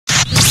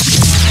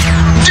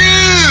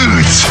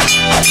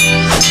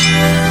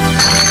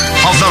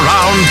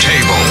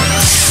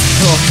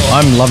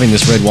I'm loving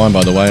this red wine,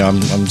 by the way.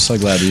 I'm so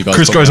glad that you guys.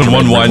 Chris goes on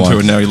one wine tour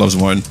and now he loves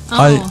wine.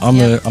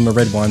 I'm a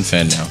red wine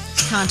fan now.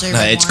 Can't do No,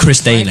 red it's wine,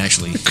 Christine, right?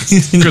 actually.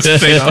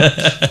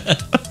 Christina.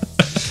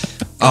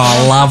 Oh,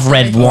 I love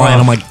red wine.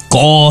 Oh, my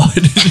God.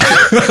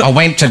 I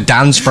went to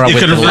Dunsborough You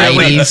with can the really,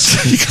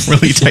 ladies. you can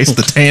really taste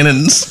the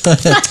tannins.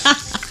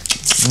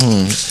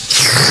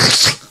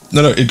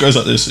 No, it goes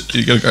like this.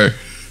 You gotta go.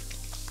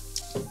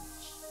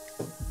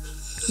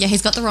 Yeah,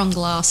 he's got the wrong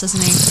glass,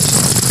 isn't he?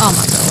 Oh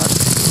my God.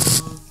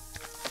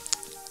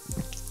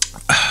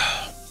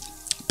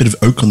 Bit of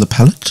oak on the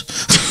palate.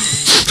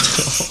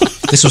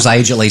 This was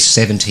aged at least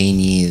 17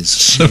 years.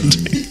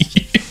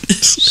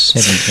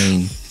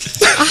 17.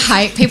 I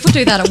hate people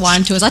do that at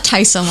wine tours. I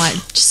taste them like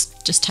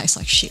just tastes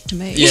like shit to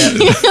me. Yeah.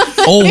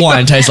 All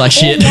wine tastes like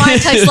shit. All wine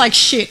tastes like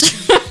shit.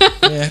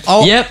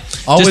 Yep.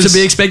 Just to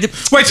be expected.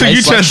 Wait till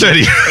you turn 30.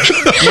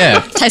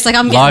 Yeah. Tastes like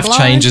I'm getting Life blown.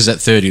 changes at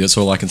 30. That's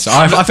all I can say.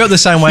 I felt the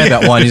same way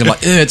about wine. I'm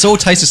like, it all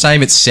tastes the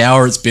same. It's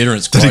sour, it's bitter,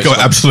 it's gross. He got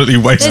absolutely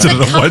wasted There's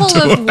at a a wine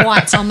couple tour. of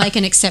whites I'll make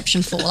an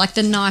exception for, like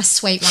the nice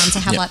sweet ones that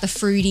have like the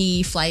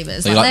fruity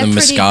flavours. You like the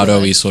they're pretty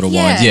Moscato-y good. sort of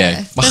wines.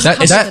 Yeah. There's a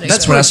couple that are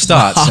That's good. when it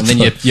starts. And then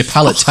your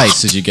palate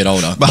tastes as you get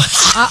older.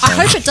 I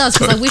hope it does,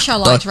 because I wish I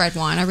liked red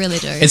wine. I really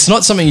do. It's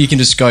not something you can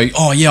just go,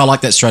 oh, yeah, I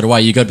like that straight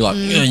away. You got to be like,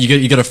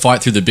 you got to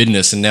fight through the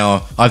bitterness. And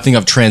now I think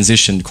I've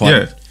transitioned quite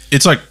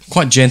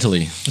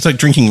gently. It's like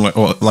drinking like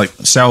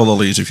sour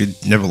lollies. If you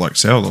never liked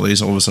sour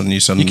lollies, all of a sudden you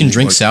suddenly... You can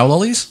drink sour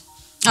lollies?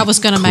 I was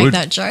going to make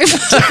that joke.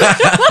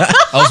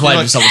 I was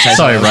waiting for someone to say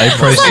Sorry, something. Ray,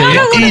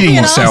 proceed.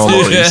 eating sour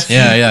lollies.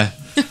 Yeah.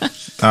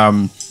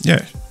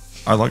 Yeah,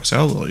 I like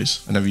sour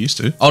lollies. I never used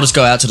to. I'll just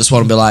go out to the spot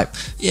and be like,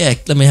 yeah,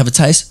 let me have a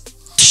taste.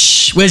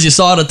 Tsh, where's your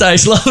cider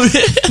taste, love?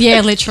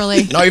 Yeah,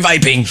 literally. No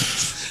vaping.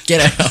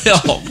 Get out.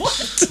 Oh, what?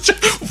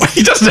 Wait,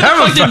 he doesn't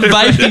have a Fucking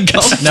vaping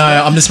come. No,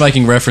 I'm just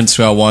making reference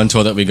to our wine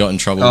tour that we got in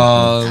trouble.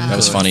 That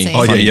was funny. see.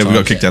 Oh, Funny yeah, we got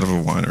times. kicked out of a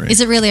winery.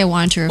 Is it really a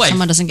wine tour if Wait.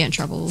 someone doesn't get in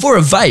trouble? For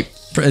a vape.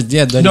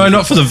 Yeah, No,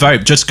 not for the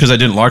vape, just because they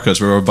didn't like us.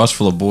 We were a bus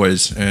full of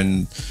boys,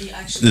 and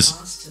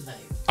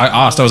I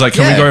asked. I was like,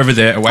 "Can we go over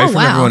there, away from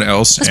wow. everyone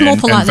else?" That's and, more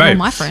polite and than all vape?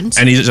 my friends.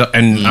 And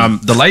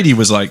the lady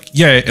was like,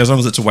 "Yeah, as long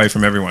as it's away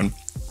from everyone."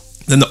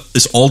 Then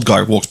this old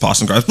guy walks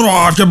past and goes,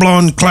 "Oh, if you're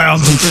blowing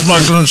clouds and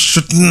like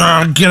shit,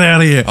 no, get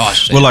out of here." Oh,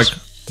 shit. We're like,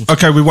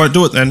 "Okay, we won't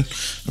do it then." And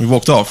we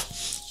walked off,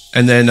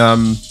 and then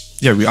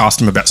we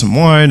asked him about some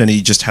wine, and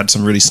he just had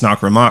some really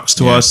snark remarks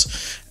to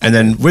us. And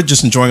then we're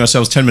just enjoying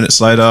ourselves. 10 minutes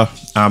later,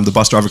 the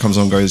bus driver comes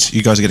on and goes,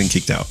 "You guys are getting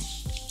kicked out."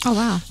 Oh,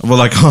 wow. And we're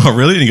like, "Oh,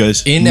 really?" And he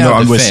goes, In "No,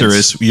 our we're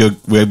defense- serious.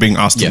 We're being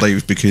asked to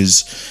leave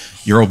because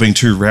you're all being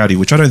too rowdy,"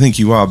 which I don't think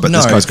you are, but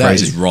this guy's that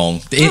crazy. is wrong.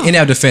 In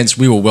our defense,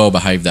 we were well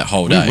behaved that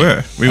whole day.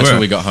 We were. Until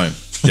we got home.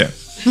 Yeah.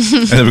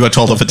 And then we got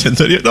told off at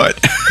 10:30 at night.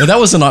 But that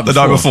was the night The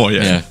before. night before,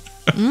 yeah.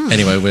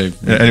 Anyway, we're...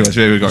 Yeah, anyways,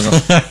 we're going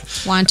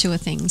off. Wine tour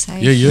things, hey?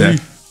 Yeah.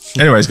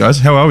 Anyways, guys,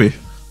 how are we?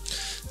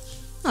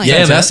 Oh, Yeah,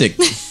 Fantastic.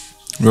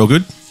 We're all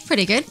good?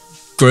 Pretty good.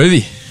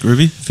 Groovy.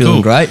 Groovy? Feeling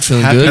Cool. great.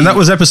 Feeling good. And that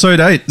was episode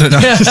 8. No.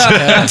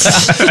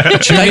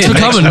 Thanks for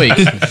coming.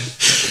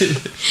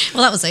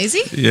 Well, that was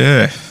easy.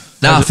 Yeah.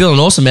 Nah, feeling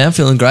awesome, man.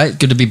 Feeling great.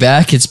 Good to be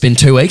back. It's been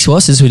 2 weeks,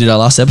 since we did our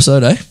last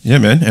episode, eh? Yeah,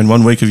 man. And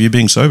 1 week of you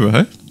being sober,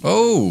 hey?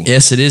 Oh.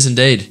 Yes, it is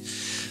indeed.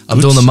 I'm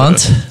Good doing the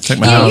month. Take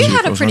my Yeah, hand you off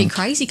had a for pretty month.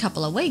 crazy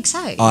couple of weeks,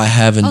 hey? I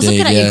have I was indeed,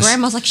 looking at your yes.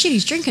 gram, I was like, shit,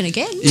 he's drinking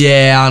again.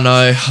 Yeah, I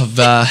know.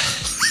 I've,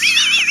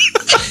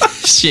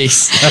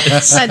 jeez.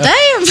 So,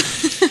 damn.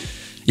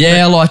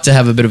 Yeah, I like to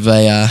have a bit of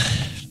a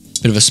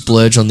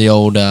splurge on the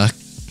old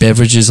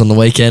beverages on the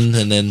weekend,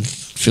 and then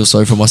feel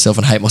sorry for myself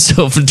and hate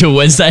myself until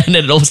Wednesday, and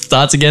then it all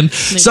starts again.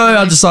 So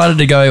I decided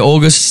to go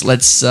August.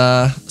 Let's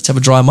have a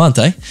dry month,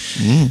 eh?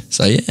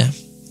 So yeah.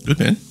 Good,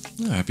 man.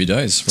 Oh, happy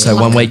days. So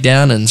 1 week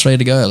down and 3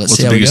 to go. Let's What's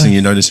see the how we biggest go. thing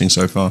you're noticing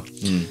so far?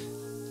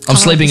 I'm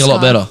sleeping a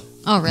lot better.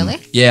 Oh, really?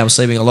 Yeah, I'm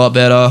sleeping a lot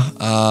better.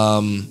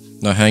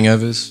 No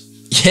hangovers?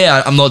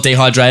 Yeah, I'm not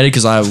dehydrated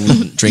because I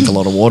wouldn't drink a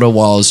lot of water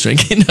while I was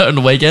drinking on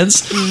the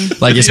weekends,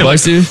 like you're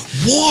supposed to.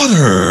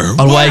 Water!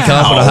 I'd wake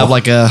up and I have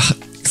like a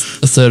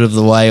third of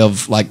the way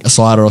of like a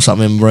cider or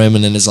something in the room,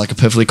 and then there's like a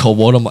perfectly cold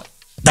water. I'm like,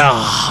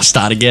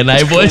 start again,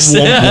 eh, boys?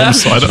 Warm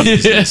cider. No,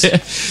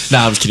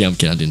 I'm just kidding. I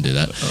didn't do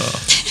that.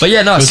 But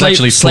yeah, no, It was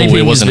actually full. sleeping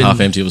It wasn't has been-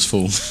 half empty. It was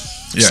full.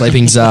 Yeah.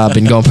 Sleeping's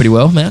been going pretty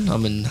well, man.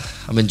 I'm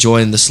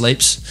enjoying the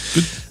sleeps.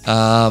 Good.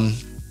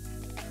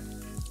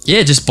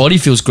 Yeah, just body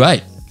feels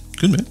great.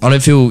 Good, man. I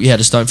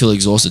just don't feel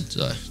exhausted.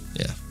 So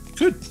yeah.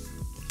 Good. Proud of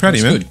That's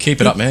you, man. good. Keep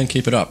it up, man.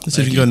 Keep it up. Let's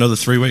see if you can go another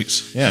 3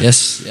 weeks. Yeah.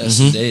 Yes,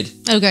 indeed.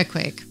 It'll go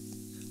quick.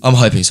 I'm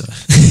hoping so.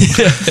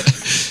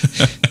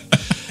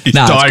 He's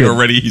Nah, it's dying good.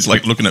 already. He's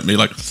like looking at me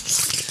like...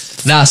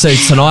 Nah, so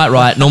tonight,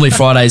 right? Normally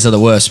Fridays are the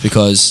worst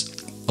because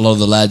a lot of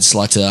the lads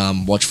like to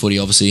watch footy,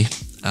 obviously,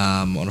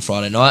 on a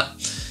Friday night,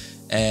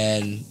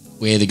 and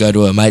we either go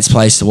to a mate's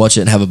place to watch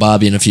it and have a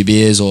barbie and a few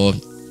beers, or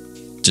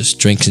just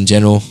drinks in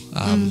general.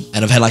 And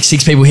I've had like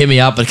 6 people hit me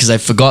up because they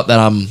forgot that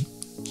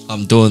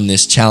I'm doing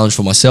this challenge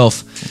for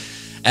myself,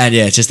 and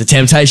yeah, just the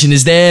temptation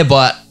is there,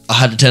 but I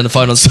had to turn the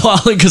phone on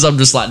silent because I'm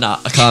just like, nah,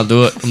 I can't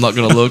do it. I'm not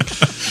gonna look.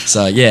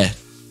 So yeah,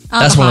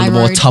 That's one of the high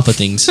more road. tougher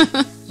things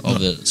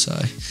of it. So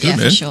Yeah,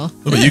 man. for sure.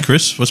 What about you,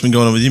 Chris? What's been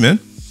going on with you, man?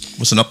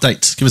 What's an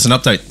update? Give us an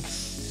update.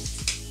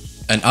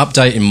 An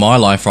update in my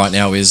life right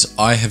now is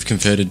I have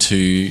converted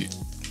to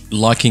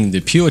liking the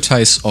pure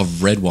taste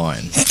of red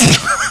wine.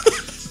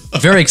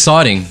 Very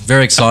exciting.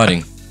 Very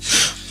exciting.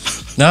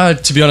 No,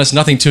 to be honest,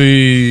 nothing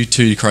too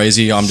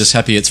crazy. I'm just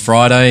happy it's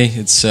Friday.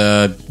 It's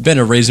been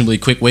a reasonably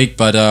quick week,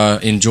 but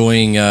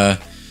enjoying my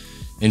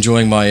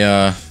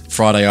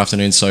Friday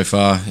afternoon so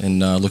far, and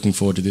looking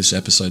forward to this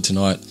episode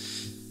tonight.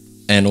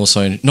 And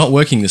also not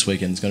working this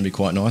weekend. It's going to be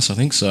quite nice, I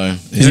think. So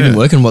have you been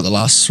working the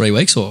last 3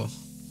 weeks or?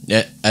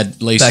 yeah,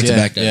 at least Back to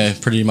back days. yeah,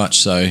 pretty much.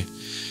 So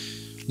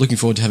looking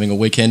forward to having a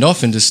weekend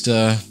off and just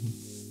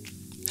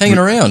hanging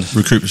around.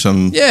 Recoup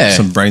some Yeah.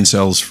 some brain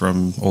cells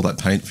from all that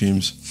paint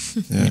fumes.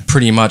 Yeah.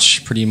 Pretty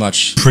much. Pretty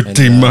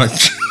And,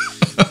 much.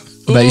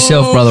 What about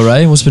yourself, brother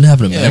Ray? What's been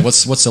happening, Yeah, man?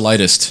 what's the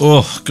latest?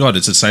 Oh, God,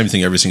 it's the same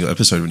thing every single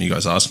episode when you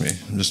guys ask me.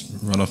 I just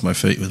run off my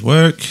feet with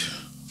work.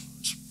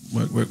 Just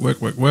work.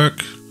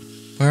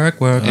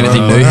 Work.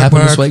 Anything new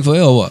happened this week for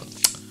you or what?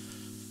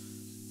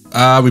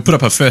 We put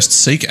up our first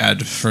Seek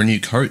ad for a new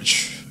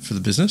coach for the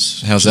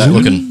business. How's that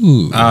looking?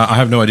 Ooh. I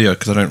have no idea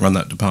because I don't run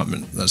that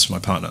department. That's my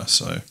partner.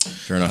 So,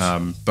 Fair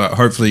enough. but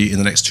hopefully in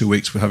the next 2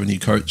 weeks we'll have a new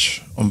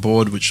coach on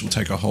board, which will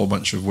take a whole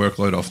bunch of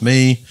workload off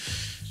me.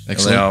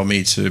 Excellent. Allow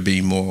me to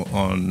be more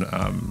on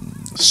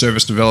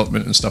service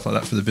development and stuff like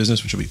that for the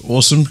business, which will be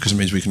awesome because it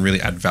means we can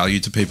really add value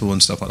to people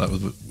and stuff like that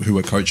who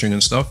are coaching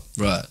and stuff.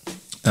 Right.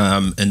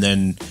 And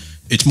then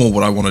it's more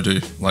what I want to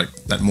do, like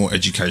that more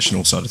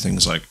educational side of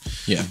things. Like,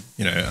 Yeah.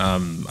 you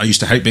know, I used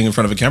to hate being in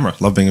front of a camera.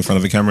 Love being in front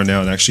of a camera now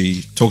and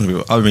actually talking to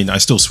people. I mean, I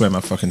still swear my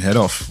fucking head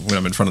off when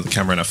I'm in front of the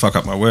camera and I fuck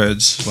up my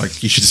words.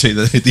 Like, you should see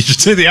the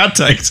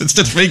outtakes. It's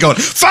just me going,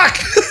 fuck!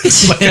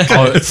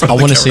 I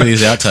want to see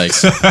these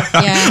outtakes.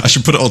 Yeah. I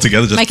should put it all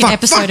together. Just Make an fuck,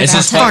 episode fuck. of It's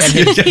just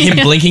outtakes. like him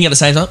blinking at the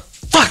same time.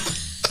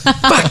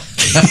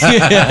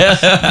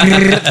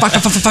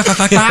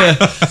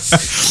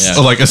 Yeah.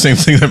 Or like the same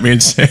thing that me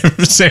and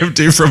Sam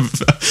do from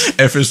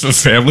F is for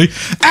Family.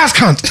 Ass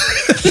cunt!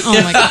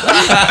 Oh my god.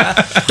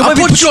 I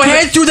put your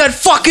head through that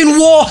fucking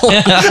wall.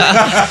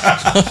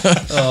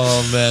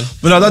 Oh man.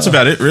 But no, that's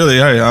about it, really.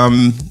 Hey,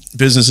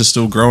 business is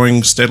still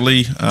growing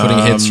steadily. Putting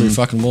heads through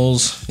fucking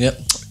walls. Yep.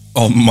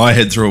 Oh, my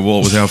head through a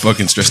wall with how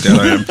fucking stressed out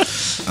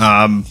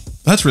I am.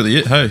 That's really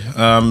it. Hey,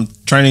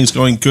 training's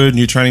going good.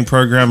 New training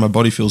program. My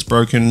body feels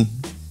broken,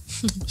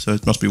 so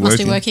it must be Must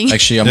working. be working.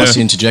 Actually, I must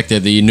interject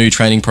there. The new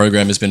training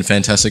program has been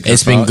fantastic.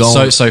 It's been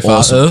going so far.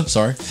 awesome.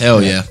 Sorry.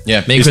 Hell yeah.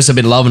 Yeah. Me and Chris have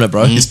been loving it,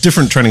 bro. It's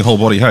different training whole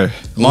body. Hey,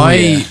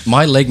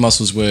 My leg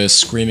muscles were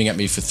screaming at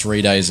me for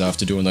 3 days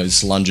after doing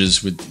those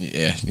lunges with,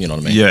 you know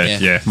what I mean?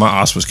 yeah. My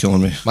ass was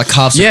killing me. My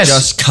calves Yes. have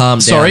just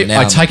calmed Sorry, down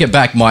now. I take it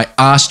back. My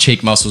ass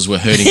cheek muscles were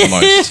hurting the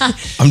most.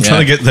 I'm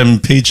trying to get them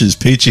peaches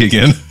peachy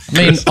again.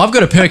 I mean, I've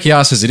got a perky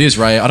ass as it is,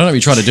 Ray. I don't know what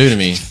you're trying to do to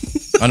me.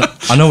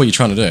 I know what you're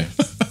trying to do.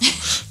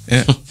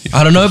 Yeah.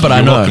 I don't know, but I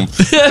You're know. welcome.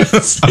 I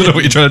don't know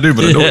what you're trying to do,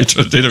 but I know what you're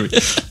trying to do to me.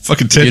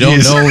 Fucking 10 You don't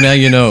years. know, now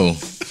you know.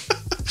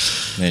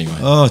 Anyway.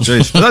 Oh,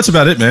 jeez. But that's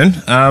about it, man.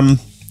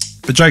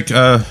 But Jake,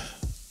 I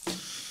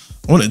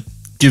want to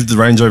give the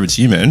reins over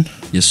to you, man.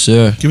 Yes,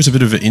 sir. Give us a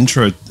bit of an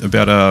intro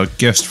about our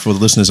guest for the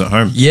listeners at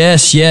home.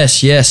 Yes,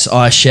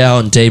 I shall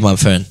indeed, my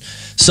friend.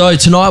 So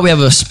tonight we have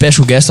a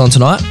special guest on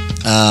tonight.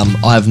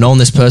 I've known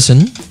this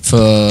person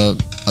for,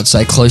 I'd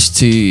say, close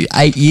to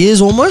 8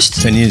 years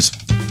almost. 10 years.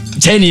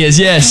 10 years,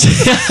 yes.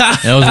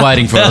 I was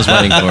waiting for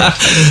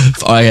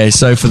it. Okay,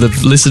 so for the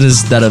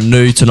listeners that are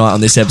new tonight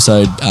on this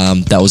episode,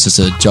 that was just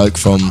a joke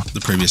from The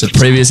previous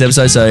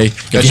episode. So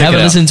if you check haven't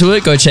it out. listened to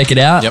it, go check it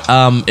out. Yep.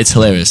 It's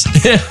hilarious.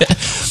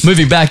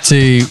 Moving back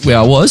to where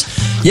I was.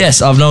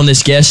 Yes, I've known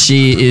this guest.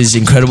 She is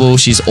incredible.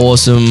 She's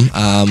awesome.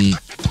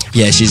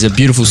 She's a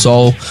beautiful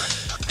soul.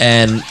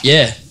 And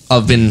yeah,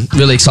 I've been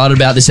really excited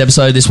about this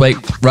episode this week,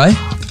 Ray.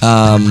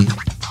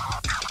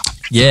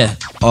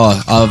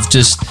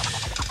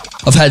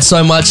 I've had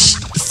so much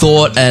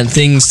thought and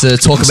things to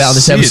talk about in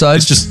this episode.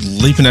 It's just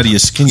leaping out of your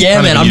skin. You Yeah,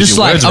 can't man, even I'm use just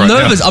your like, words I'm right now.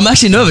 nervous. I'm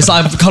actually nervous.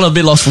 I'm kind of a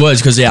bit lost for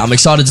words because, I'm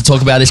excited to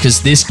talk about this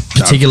because this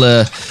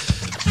particular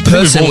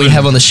person we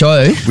have on the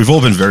show, We've all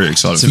been very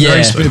excited.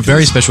 It's a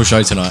very special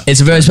show tonight.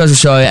 it's a very special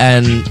show,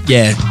 and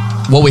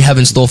what we have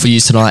in store for you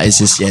tonight is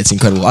just, it's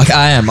incredible.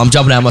 I'm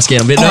jumping out of my skin.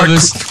 I'm a bit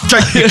nervous.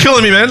 Jake, you're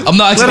killing me, man. I'm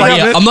not actually Let it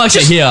here. out, man. I'm not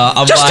actually here.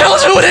 Just tell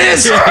us who it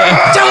is!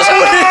 Tell us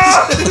who it is!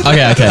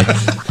 Okay.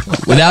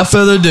 Without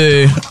further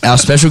ado, our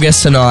special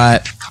guest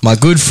tonight, my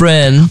good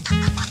friend,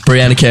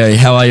 Brianna Carey.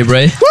 How are you,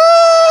 Bri?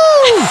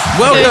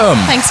 Welcome!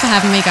 Thanks for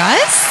having me,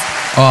 guys.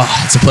 Oh,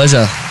 it's a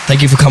pleasure.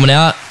 Thank you for coming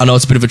out. I know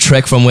it's a bit of a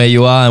trek from where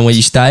you are and where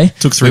you stay.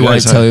 Took 3 We won't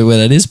days, tell you where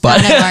that is,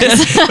 but No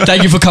worries.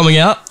 thank you for coming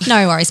out.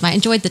 No worries, mate.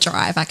 Enjoyed the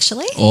drive,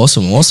 actually.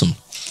 Awesome.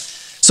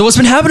 So what's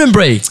been happening,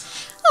 Bri?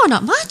 Oh,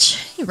 not much.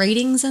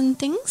 Readings and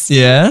things.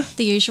 Yeah.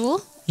 The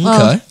usual. Okay.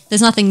 Well,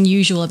 there's nothing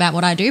usual about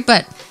what I do,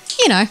 but,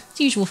 it's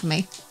usual for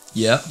me.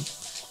 Yeah.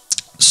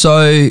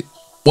 So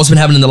what's been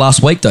happening the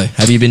last week, though?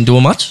 Have you been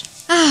doing much?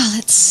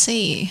 Let's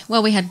see.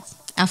 Well, we had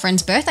our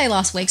friend's birthday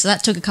last week, so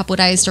that took a couple of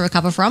days to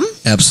recover from.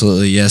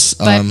 Absolutely, yes.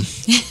 But-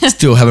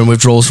 Still having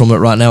withdrawals from it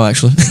right now,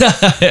 actually.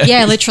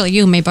 Yeah, literally,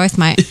 you and me both,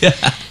 mate.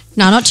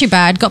 No, not too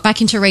bad. Got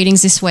back into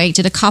readings this week,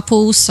 did a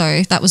couple,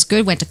 so that was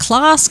good. Went to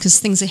class because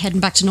things are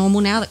heading back to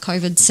normal now that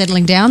COVID's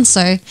settling down.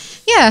 So,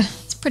 yeah,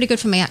 it's pretty good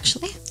for me,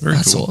 actually. Very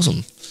That's cool.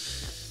 awesome.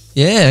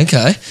 Yeah,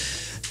 okay.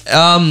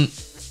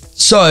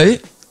 So,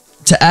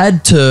 to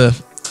add to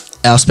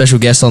our special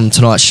guest on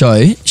tonight's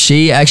show,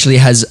 she actually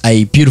has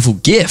a beautiful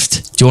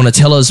gift. Do you want to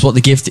tell us what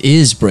the gift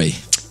is, Brie?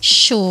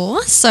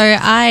 Sure. So,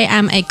 I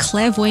am a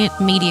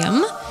clairvoyant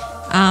medium.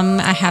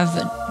 I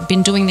have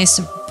been doing this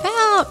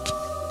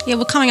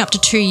we're coming up to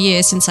 2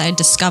 years since I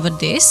discovered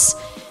this.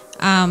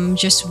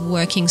 Just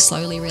working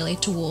slowly, really,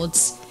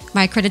 towards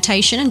my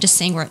accreditation and just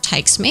seeing where it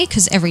takes me,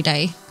 because every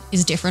day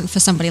is different for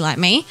somebody like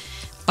me.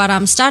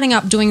 But starting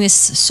up doing this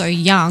so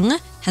young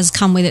has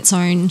come with its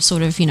own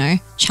sort of,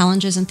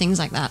 challenges and things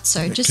like that.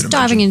 So just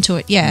diving into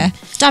it,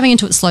 diving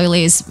into it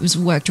slowly has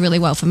worked really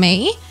well for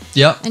me.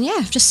 Yep. And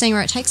just seeing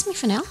where it takes me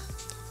for now.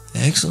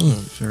 Excellent.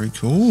 Very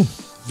cool.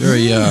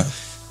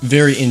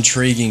 Very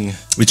intriguing.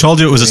 We told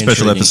you it was a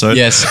special Intriguing. episode.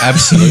 Yes,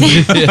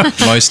 absolutely.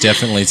 Most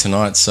definitely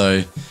tonight.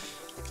 So,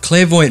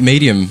 clairvoyant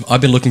medium. I've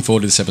been looking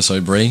forward to this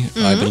episode, Brie.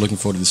 I've been looking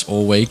forward to this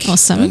all week.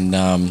 Awesome.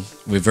 And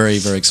we're very,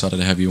 very excited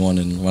to have you on.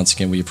 And once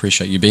again, we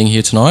appreciate you being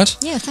here tonight.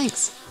 Yeah,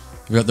 thanks.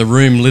 We've got the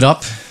room lit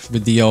up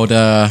with the old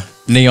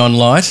neon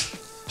light.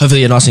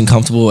 Hopefully you're nice and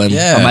comfortable, and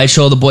Yeah. I made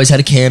sure the boys had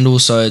a candle,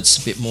 so it's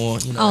a bit more,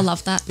 I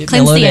love that. bit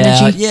Cleanse the mellowed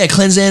out. energy. Yeah,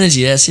 cleanse the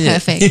energy, yes, yeah.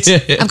 Perfect.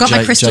 I've got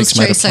my crystals Jake's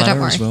made too, a so platter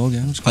don't worry. as well.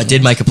 Yeah, I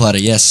did make a platter,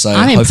 yes. So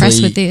I'm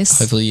impressed hopefully- with this.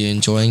 Hopefully you're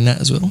enjoying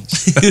that as well.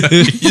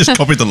 You just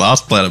copied the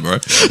last platter, bro.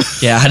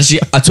 Yeah,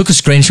 I took a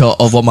screenshot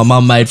of what my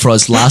mum made for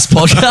us last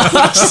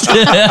podcast.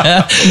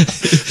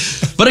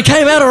 But it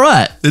came out all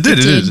right. It did.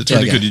 It's Yeah,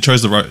 really okay. good. You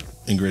chose the right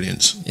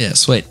ingredients. Yeah,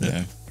 sweet.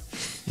 Yeah.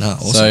 No,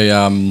 awesome.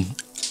 So,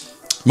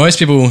 most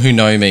people who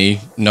know me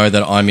know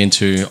that I'm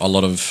into a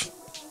lot of,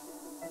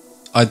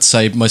 I'd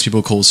say most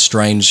people call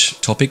strange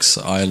topics.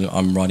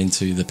 I'm right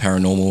into the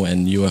paranormal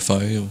and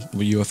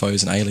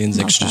UFOs and aliens,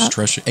 Love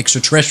that.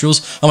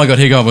 extraterrestrials. Oh my God,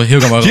 here we go. Here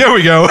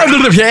we go.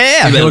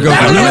 yeah. But,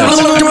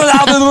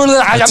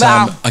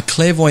 a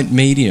clairvoyant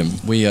medium.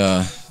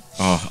 I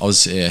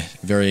was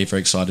very, very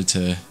excited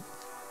to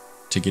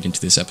get into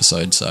this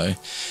episode. So,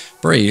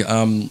 Brie,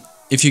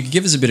 if you could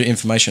give us a bit of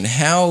information,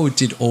 how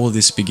did all of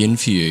this begin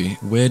for you?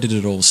 Where did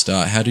it all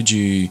start? How did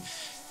you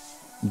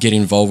get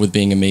involved with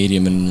being a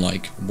medium, and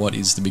what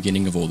is the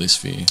beginning of all this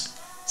for you?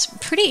 It's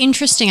pretty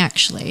interesting,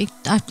 actually.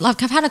 I've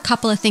had a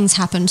couple of things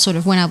happen sort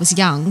of when I was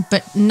young,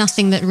 but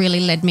nothing that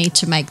really led me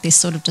to make this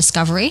sort of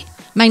discovery,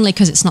 mainly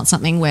because it's not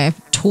something we're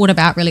taught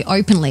about really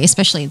openly,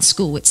 especially in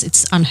school.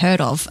 It's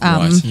unheard of.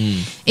 Right.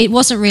 It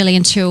wasn't really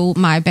until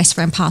my best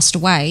friend passed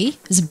away,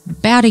 it was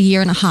about a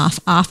year and a half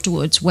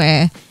afterwards,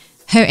 where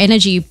her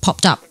energy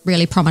popped up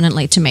really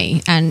prominently to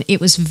me, and it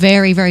was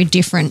very, very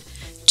different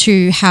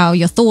to how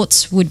your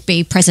thoughts would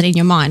be present in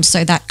your mind.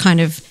 So that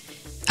kind of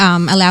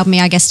allowed me,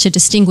 I guess, to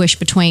distinguish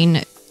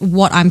between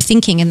what I'm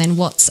thinking and then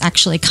what's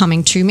actually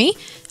coming to me.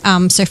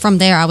 So from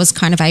there, I was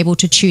kind of able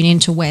to tune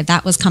into where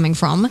that was coming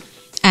from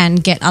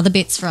and get other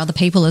bits for other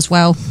people as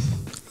well.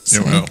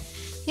 So,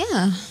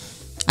 yeah.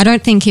 I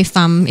don't think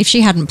if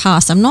she hadn't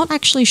passed, I'm not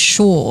actually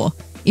sure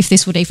if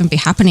this would even be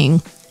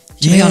happening.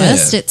 To be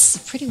honest, it's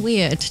pretty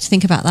weird to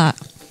think about that.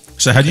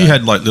 So had you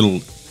had little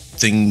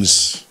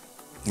things,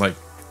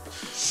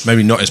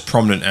 maybe not as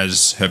prominent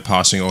as her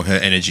passing or her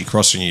energy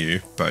crossing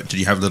you, but did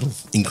you have little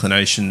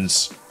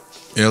inclinations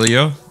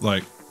earlier?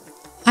 I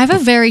have a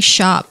very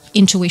sharp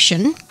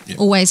intuition,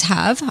 always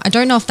have. I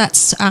don't know if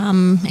that's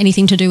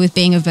anything to do with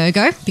being a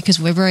Virgo, because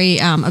we're very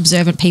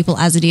observant people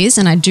as it is,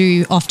 and I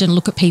do often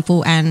look at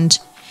people and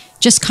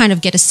just kind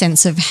of get a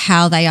sense of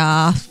how they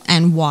are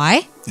and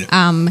why.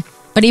 Yeah.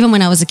 But even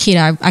when I was a kid,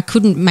 I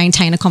couldn't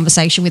maintain a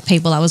conversation with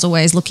people. I was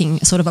always looking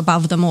sort of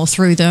above them or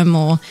through them,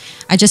 or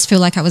I just feel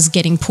like I was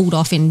getting pulled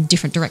off in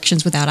different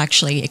directions without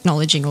actually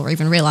acknowledging or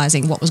even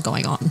realizing what was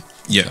going on.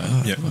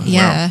 Yeah.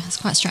 Yeah, it's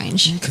quite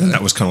strange. And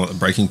that was kind of like the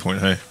breaking point,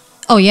 hey?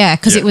 Oh yeah,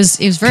 because Yeah. it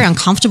was very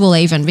uncomfortable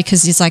even,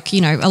 because it's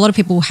a lot of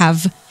people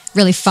have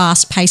really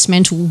fast-paced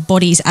mental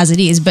bodies as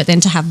it is, but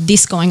then to have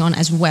this going on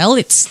as well,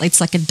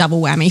 it's like a double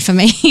whammy for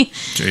me.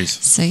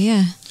 Jeez. So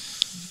yeah.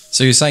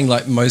 So you're saying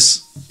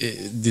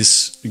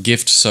this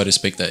gift, so to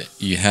speak, that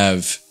you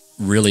have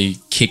really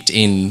kicked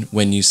in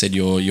when you said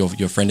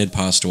your friend had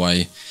passed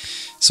away.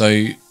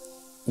 So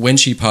when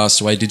she passed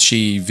away, did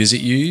she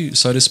visit you,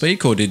 so to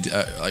speak, or did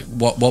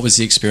what was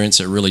the experience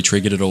that really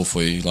triggered it all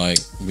for you,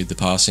 with the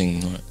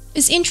passing?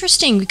 It's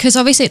interesting because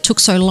obviously it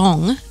took so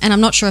long, and I'm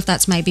not sure if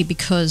that's maybe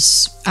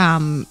because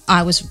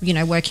I was,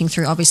 working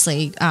through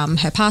obviously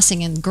her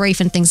passing and grief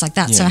and things like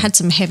that. So Yeah. I had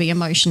some heavy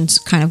emotions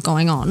kind of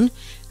going on.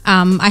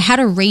 I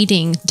had a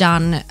reading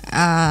done,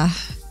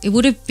 it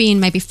would have been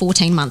maybe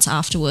 14 months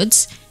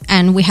afterwards,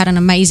 and we had an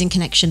amazing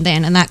connection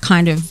then, and that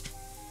kind of,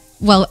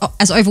 well,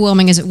 as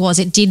overwhelming as it was,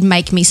 it did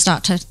make me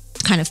start to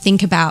kind of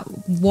think about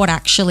what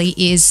actually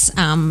is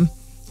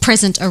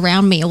present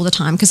around me all the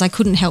time because I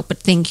couldn't help but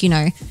think, you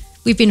know,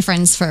 we've been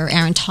friends for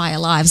our entire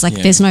lives. Like,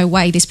 there's no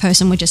way this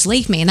person would just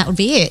leave me and that would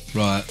be it.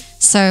 Right.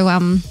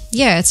 So,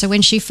 so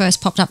when she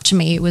first popped up to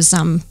me, it was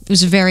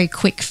very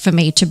quick for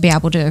me to be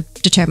able to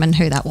determine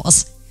who that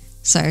was.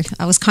 So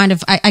I was kind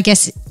of, I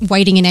guess,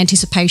 waiting in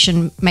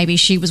anticipation. Maybe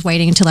she was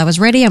waiting until I was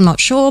ready. I'm not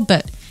sure.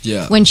 But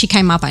when she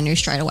came up, I knew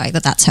straight away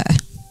that that's her.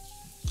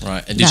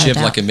 Right. And did she have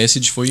like a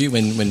message for you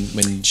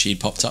when she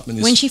popped up in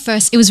this? When she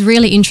first, it was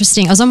really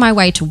interesting. I was on my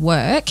way to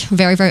work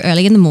very, very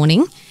early in the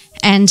morning.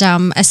 And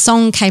a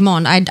song came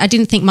on. I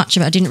didn't think much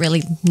of it. I didn't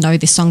really know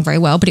this song very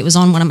well, but it was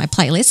on one of my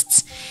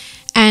playlists.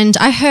 And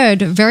I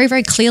heard very,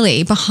 very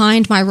clearly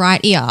behind my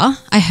right ear,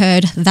 I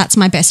heard, "That's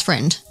my best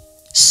friend."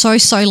 So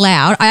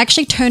loud. I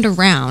actually turned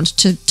around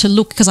to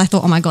look because I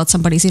thought, oh my God,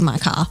 somebody's in my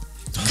car.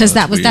 Because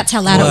that's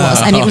how loud it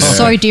was. And it was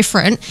so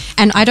different.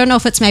 And I don't know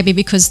if it's maybe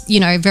because, you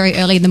know, very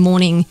early in the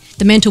morning,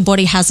 the mental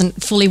body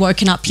hasn't fully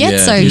woken up yet.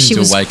 So she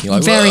was waking,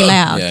 like, very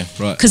loud. Yeah,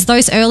 right. Because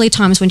those early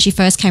times when she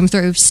first came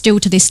through, still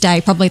to this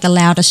day, probably the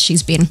loudest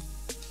she's been.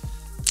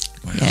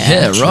 Wow.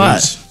 Yeah,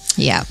 right.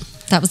 Yeah.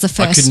 That was the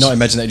first. I could not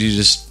imagine that you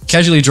just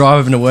casually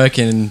driving to work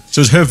and... So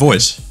it was her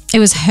voice? It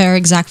was her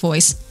exact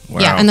voice.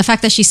 Wow. Yeah, and the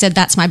fact that she said,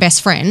 "That's my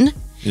best friend."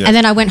 Yeah. And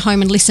then I went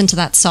home and listened to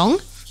that song.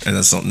 And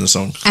that's not in the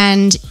song.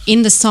 And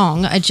in the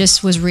song, it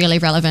just was really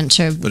relevant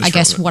to, I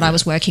guess, what I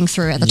was working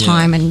through at the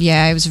time. And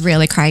it was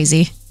really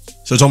crazy.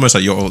 So it's almost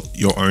like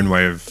your own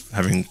way of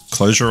having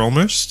closure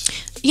almost?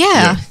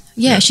 Yeah.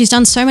 She's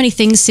done so many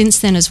things since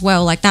then as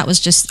well. Like that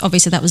was just,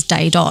 obviously that was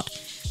day dot.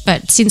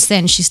 But since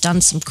then, she's done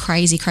some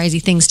crazy, crazy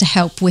things to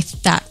help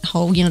with that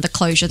whole, you know, the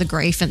closure, the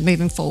grief and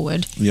moving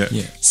forward. Yeah.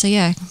 So,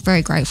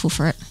 very grateful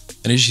for it.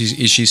 And is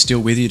she still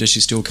with you? Does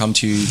she still come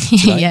to you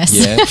today? Yes.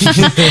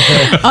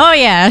 Yeah. Oh,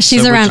 yeah.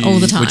 She's around all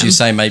the time. Would you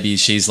say maybe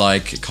she's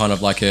like kind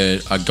of like a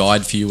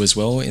guide for you as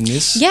well in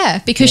this?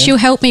 Yeah, because she'll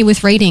help me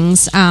with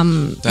readings.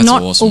 Not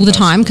awesome. all the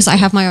time because I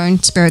have my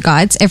own spirit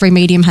guides. Every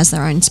medium has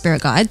their own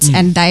spirit guides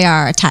and they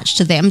are attached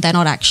to them. They're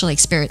not actually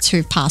spirits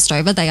who've passed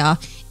over. They are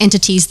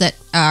entities that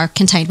are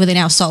contained within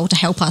our soul to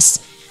help us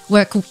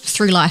work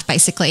through life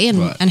basically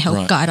and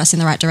help guide us in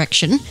the right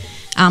direction.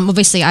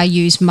 Obviously, I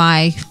use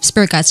my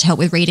spirit guides to help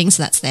with readings,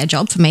 so that's their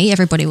job for me.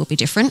 Everybody will be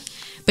different.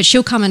 But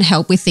she'll come and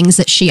help with things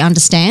that she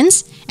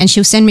understands, and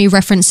she'll send me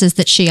references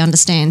that she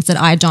understands that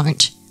I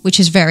don't, which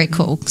is very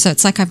cool. So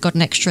it's like I've got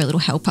an extra little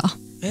helper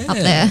up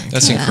there.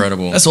 That's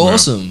incredible. That's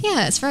awesome.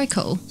 Yeah, it's very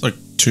cool. It's like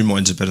two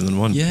minds are better than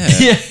one.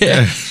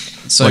 Yeah.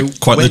 So like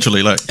quite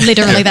literally,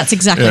 literally, that's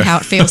exactly how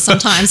it feels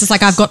sometimes. It's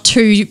like I've got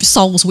two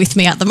souls with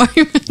me at the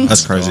moment.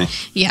 That's crazy.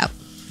 Yeah.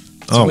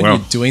 So when you're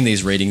doing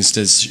these readings,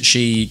 does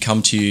she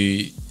come to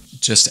you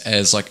just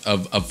as like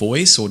a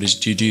voice, or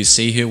do you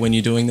see her when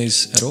you're doing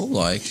these at all?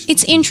 Like,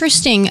 it's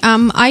interesting.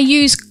 I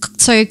use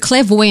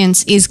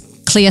clairvoyance is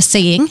clear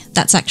seeing.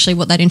 That's actually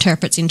what that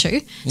interprets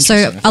into.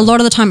 So a lot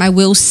of the time, I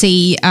will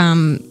see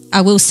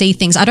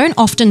things. I don't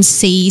often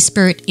see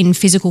spirit in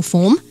physical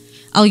form.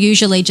 I'll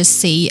usually just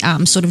see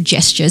sort of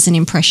gestures and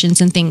impressions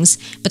and things,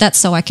 but that's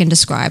so I can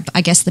describe, I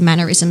guess, the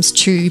mannerisms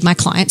to my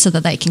clients so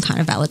that they can kind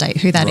of validate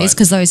who that is,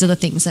 because those are the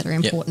things that are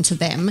important to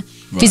them.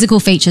 Physical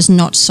features,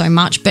 not so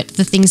much, but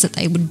the things that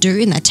they would do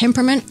in their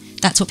temperament,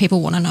 that's what people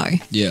want to know.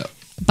 Yeah.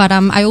 But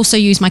I also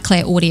use my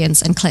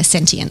clairaudience and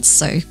clairsentience,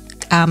 so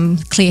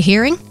clear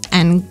hearing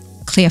and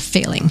clear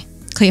feeling.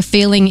 Clear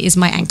feeling is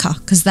my anchor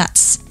because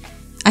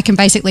I can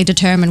basically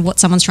determine what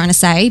someone's trying to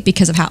say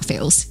because of how it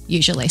feels,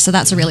 usually. So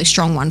that's a really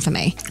strong one for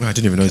me. I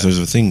didn't even know those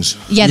were things.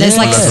 Yeah, there's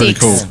like that's 6. Really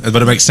cool.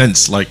 But it makes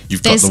sense. Like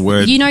you've got the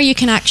word. You know, you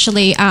can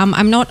actually,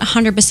 I'm not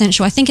 100%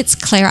 sure. I think it's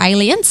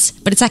clairalience,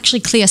 but it's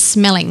actually clear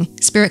smelling.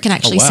 Spirit can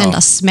actually send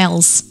us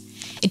smells.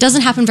 It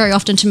doesn't happen very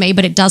often to me,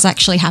 but it does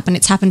actually happen.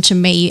 It's happened to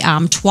me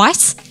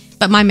twice.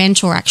 But my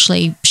mentor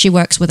actually, she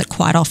works with it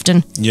quite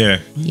often.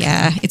 Yeah.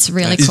 Yeah, it's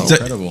really cool.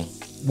 Incredible.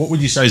 What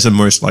would you say is the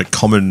most like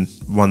common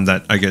one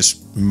that I guess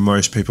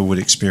most people would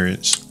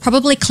experience?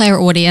 Probably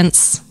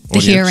clairaudience, the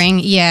hearing.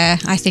 Yeah,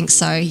 I think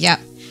so. Yeah,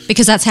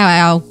 because that's how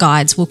our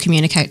guides will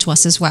communicate to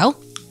us as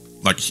well.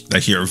 Like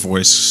they hear a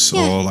voice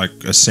or like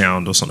a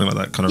sound or something like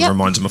that kind of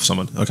reminds them of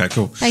someone. Okay,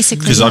 cool.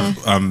 Basically, because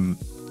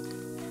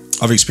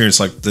I've experienced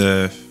like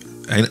the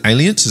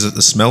aliens. Is it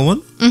the smell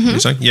one? You're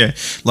saying? Yeah,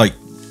 like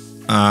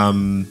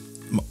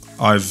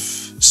I've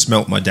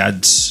smelt my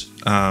dad's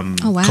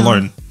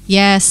cologne.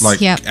 Yes,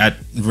 like at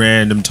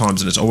random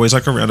times, and it's always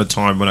like around a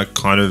time when I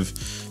kind of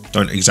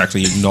don't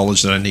exactly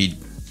acknowledge that I need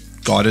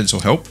guidance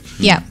or help.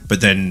 Yeah. But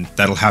then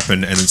that'll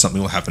happen, and then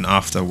something will happen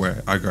after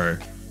where I go,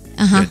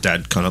 yeah,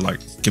 Dad, kind of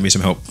like give me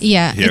some help.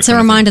 Yeah, it's a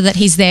reminder that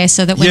he's there,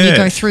 so that when you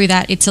go through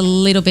that, it's a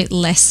little bit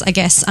less, I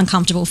guess,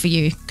 uncomfortable for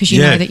you because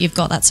you know that you've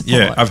got that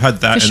support. Yeah, I've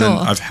had that, and then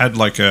I've had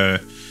like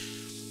it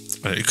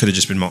could have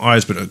just been my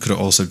eyes, but it could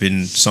have also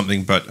been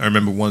something. But I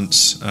remember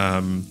once,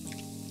 I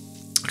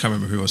can't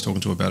remember who I was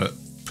talking to about it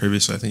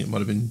previously. I think it might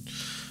have been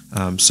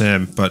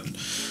Sam, but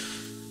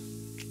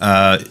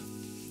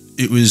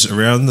it was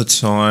around the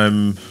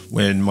time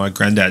when my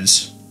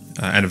granddad's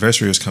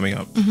anniversary was coming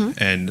up,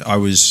 and I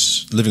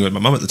was living with my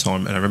mum at the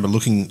time, and I remember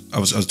looking. I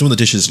was doing the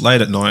dishes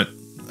late at night.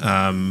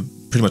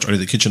 Pretty much only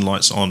the kitchen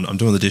lights on. I'm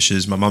doing the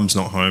dishes. My mum's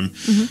not home,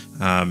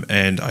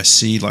 and I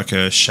see like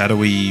a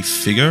shadowy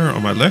figure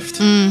on my left.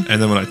 And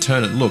then when I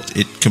turned and looked,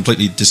 it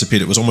completely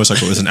disappeared. It was almost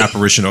like it was an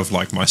apparition of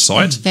like my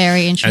sight.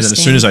 Very interesting. And then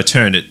as soon as I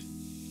turned, it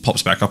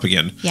pops back up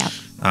again. Yeah.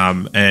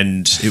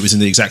 And it was in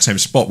the exact same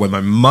spot where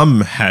my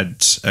mum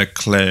had a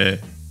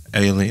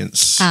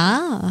clairvoyance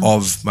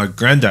of my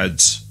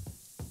granddad's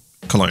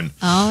cologne.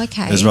 Oh,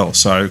 okay. As well.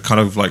 So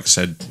kind of like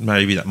said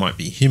maybe that might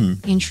be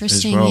him.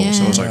 Interesting. As well. Yeah.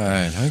 So I was like,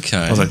 Right, okay.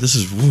 I was like, this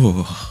is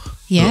whoa.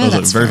 Yeah, I was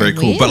that's like, very, very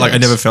cool. But like I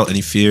weird. never felt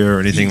any fear or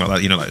anything like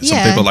that. You know, like some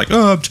Yeah. people are like,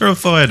 oh, I'm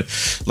terrified.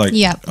 Like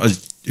Yeah. it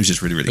was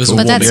just really, really was cool.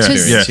 a But that's warm 'cause-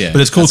 experience, yeah.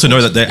 But it's cool That's to know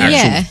awesome. that they're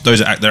actual. Yeah.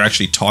 Those are they're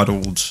actually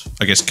titled,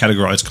 I guess,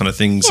 categorized kind of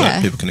things Yeah.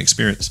 that people can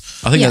experience.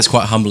 I think Yeah. that's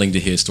quite humbling to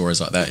hear stories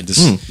like that. It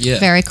just Yeah.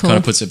 Very cool. kind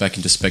of puts it back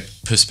into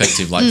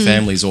perspective. Like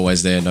family's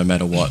always there, no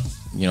matter what.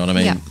 You know what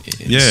I mean?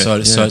 Yeah.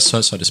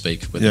 So to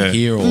speak, whether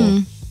here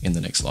or in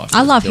the next life.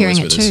 I love They're hearing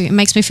always it with too. us. It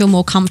makes me feel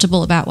more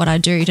comfortable about what I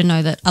do, to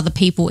know that other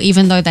people,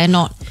 even though they're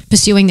not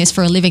pursuing this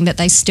for a living, that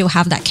they still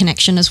have that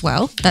connection as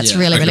well. That's Yeah.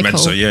 really, I can really imagine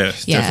cool. so, yeah,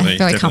 definitely,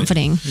 very definitely.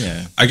 comforting.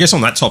 Yeah. I guess on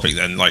that topic,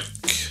 then, like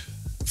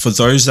for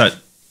those that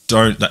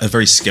that are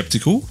very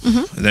skeptical,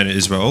 then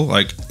as well,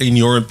 like in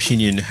your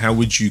opinion, how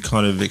would you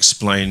kind of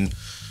explain?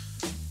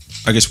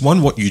 I guess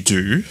one, what you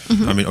do.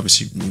 I mean,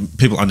 obviously,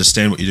 people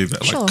understand what you do,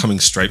 but Sure. like coming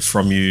straight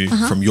from you,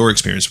 from your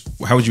experience,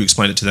 how would you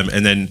explain it to them?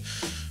 And then,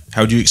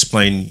 how do you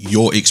explain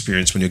your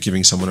experience when you're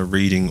giving someone a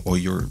reading or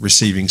you're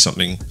receiving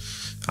something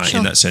Sure.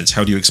 in that sense?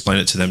 How do you explain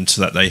it to them so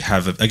that they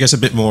have, I guess, a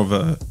bit more of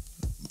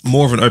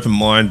an open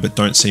mind, but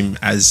don't seem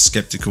as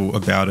skeptical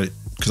about it?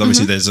 Because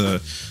obviously, there's a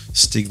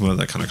stigma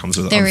that kind of comes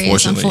with it. There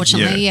is,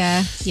 unfortunately.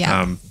 Yeah.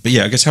 But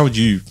yeah, I guess how would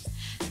you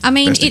I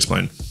mean, best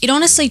explain? it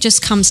honestly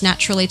just comes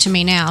naturally to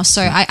me now.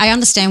 So I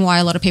understand why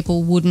a lot of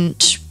people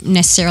wouldn't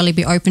necessarily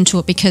be open to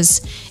it, because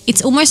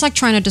it's almost like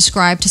trying to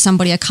describe to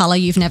somebody a color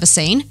you've never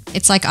seen.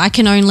 It's like, I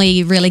can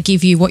only really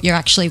give you what you're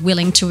actually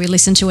willing to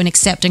listen to and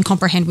accept and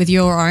comprehend with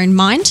your own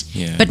mind.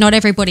 Yeah. But not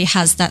everybody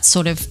has that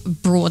sort of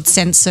broad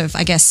sense of,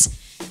 I guess,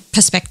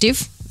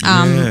 perspective.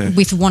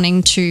 With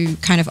wanting to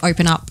kind of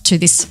open up to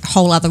this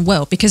whole other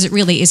world, because it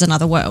really is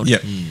another world. Yeah.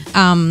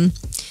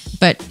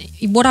 But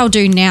what I'll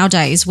do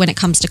nowadays when it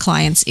comes to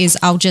clients is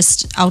I'll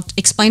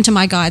explain to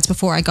my guides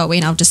before I go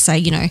in. I'll just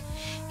say,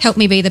 help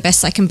me be the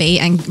best I can be,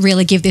 and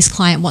really give this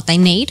client what they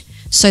need,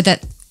 so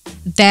that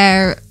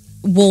their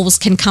walls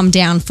can come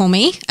down for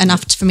me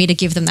enough for me to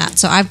give them that.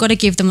 So I've got to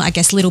give them, I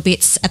guess, little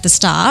bits at the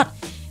start,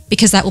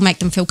 because that will make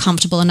them feel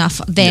comfortable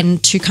enough then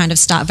to kind of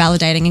start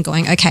validating and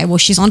going, okay, well,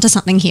 she's onto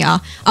something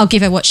here. I'll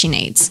give her what she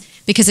needs.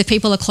 Because if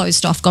people are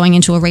closed off going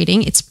into a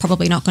reading, it's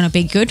probably not going to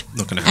be good.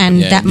 Not gonna happen.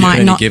 And Yeah, that you might can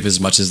only not give as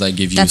much as they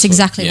give you. That's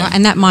exactly right.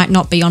 And that might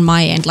not be on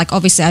my end. Like,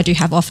 obviously, I do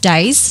have off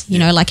days,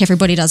 like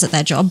everybody does at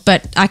their job,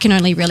 but I can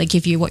only really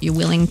give you what you're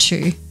willing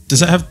to.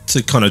 Does that have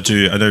to kind of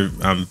do? I know,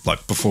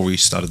 like before we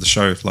started the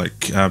show,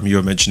 like you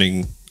were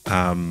mentioning,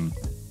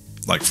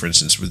 like for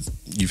instance,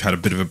 you've had a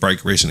bit of a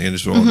break recently, and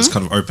as well, it's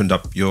kind of opened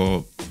up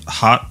your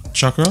heart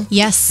chakra.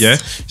 Yes. Yeah.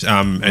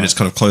 And it's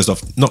kind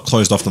of not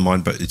closed off the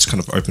mind, but it's kind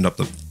of opened up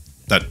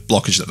that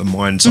blockage that the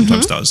mind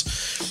sometimes does.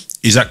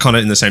 Is that kind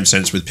of in the same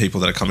sense with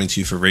people that are coming to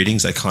you for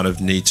readings? They kind of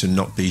need to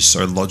not be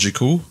so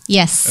logical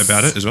Yes.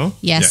 about it as well?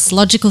 Yes.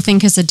 Logical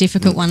thinkers are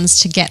difficult ones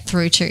to get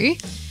through to.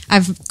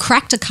 I've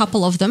cracked a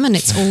couple of them, and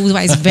it's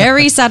always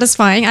very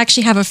satisfying. I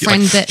actually have a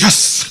friend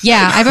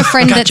I have a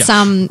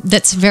friend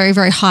that's very,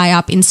 very high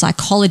up in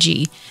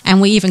psychology, and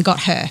we even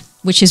got her,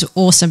 which is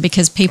awesome,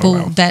 because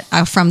people that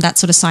are from that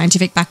sort of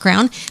scientific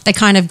background, they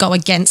kind of go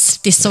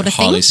against this sort of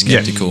thing. highly Yeah.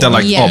 skeptical. They're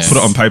like, Yes. put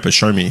it on paper,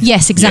 show me.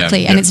 Yes,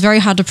 exactly. Yeah, And yeah. it's very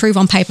hard to prove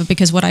on paper,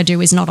 because what I do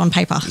is not on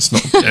paper. It's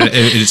not. It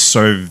is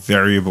so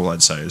variable,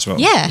 I'd say, as well.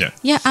 Yeah,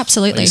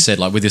 absolutely. Like you said,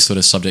 like with this sort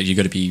of subject, you've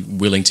got to be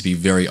willing to be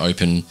very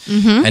open.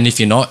 And if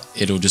you're not,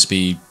 it'll just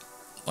be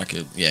like,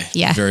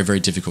 very, very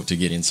difficult to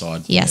get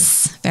inside.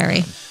 Yes,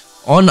 very.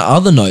 On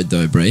other note,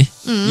 though, Brie,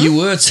 you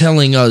were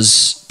telling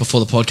us before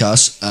the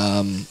podcast,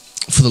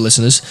 for the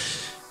listeners,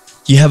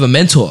 you have a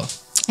mentor.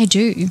 I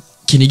do.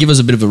 Can you give us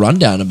a bit of a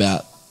rundown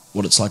about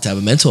what it's like to have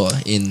a mentor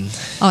in?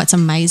 Oh, it's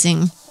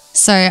amazing.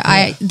 So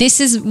this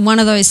is one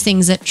of those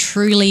things that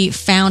truly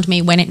found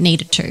me when it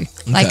needed to.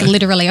 Like Okay.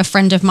 literally, a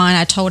friend of mine,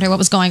 I told her what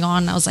was going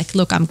on. I was like,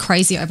 look, I'm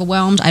crazy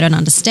overwhelmed. I don't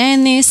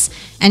understand this.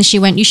 And she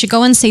went, you should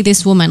go and see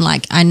this woman.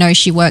 Like, I know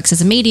she works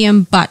as a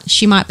medium, but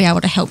she might be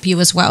able to help you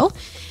as well.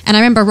 And I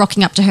remember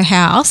rocking up to her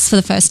house for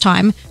the first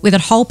time with a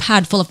whole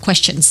pad full of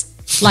questions.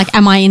 Like,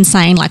 am I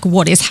insane? Like,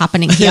 what is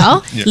happening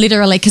here?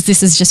 Literally, because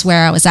this is just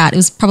where I was at. It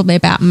was probably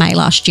about May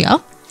last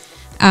year.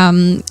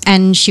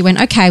 And she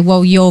went, okay,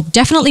 well, you're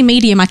definitely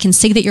medium. I can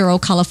see that you're all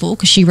colourful,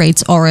 because she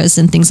reads auras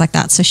and things like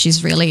that. So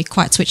she's really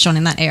quite switched on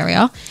in that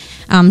area.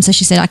 So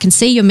she said, I can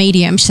see you're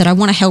medium. She said, I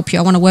want to help you.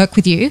 I want to work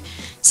with you.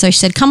 So she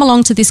said, come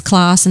along to this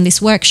class and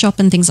this workshop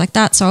and things like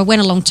that. So I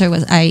went along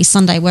to a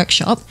Sunday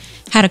workshop,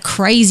 had a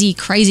crazy,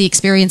 crazy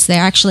experience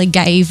there. I actually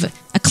gave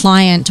a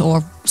client,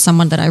 or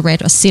someone that I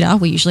read, a sitter,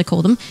 we usually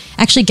call them,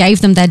 actually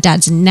gave them their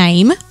dad's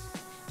name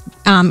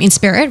in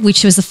spirit,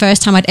 which was the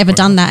first time I'd ever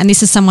done that. And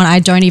this is someone I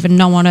don't even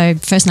know on a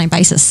first name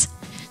basis.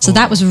 So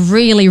that was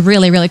really,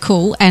 really, really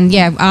cool. And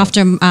yeah,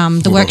 after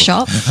the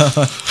workshop,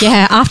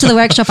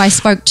 I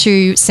spoke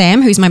to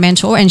Sam, who's my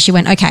mentor, and she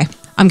went, okay,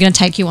 I'm going to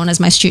take you on as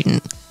my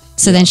student.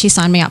 So then she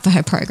signed me up for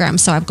her program.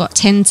 So I've got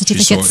 10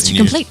 certificates to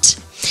complete.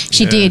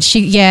 She did.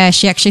 She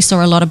actually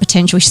saw a lot of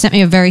potential. She sent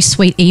me a very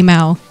sweet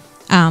email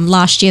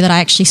last year that I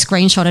actually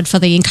screenshotted for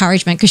the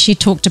encouragement, because she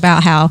talked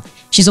about how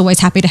she's always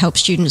happy to help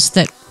students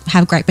that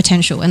have great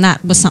potential, and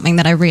that was something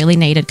that I really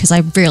needed, because I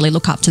really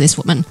look up to this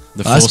woman.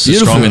 The force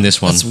is strong in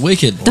this one. That's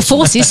wicked. The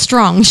force is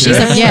strong. She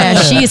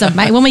is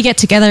amazing. When we get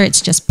together,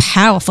 it's just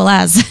powerful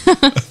as.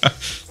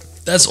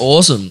 That's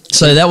awesome.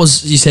 So that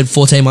was, you said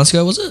 14 months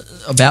ago, was it?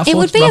 It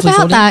would be about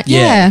 14? that.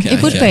 Yeah, okay,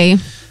 it would be.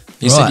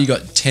 You said you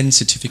got 10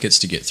 certificates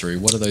to get through.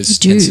 What are those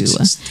 10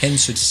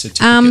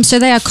 certificates? So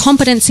they are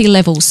competency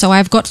levels. So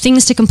I've got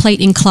things to complete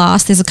in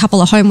class. There's a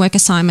couple of homework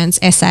assignments,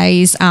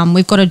 essays.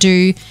 We've got to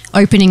do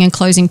opening and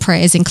closing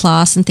prayers in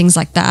class and things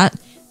like that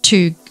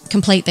to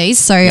complete these.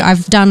 So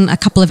I've done a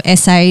couple of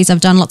essays.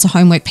 I've done lots of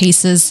homework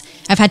pieces.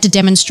 I've had to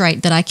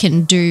demonstrate that I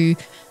can do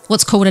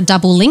what's called a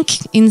double link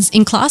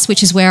in class,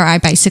 which is where I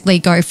basically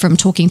go from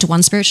talking to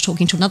one spirit to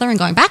talking to another and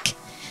going back.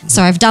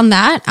 So I've done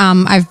that.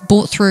 I've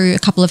brought through a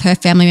couple of her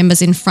family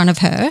members in front of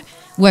her,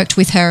 worked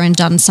with her and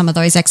done some of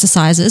those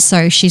exercises.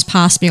 So she's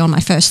passed me on my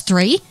first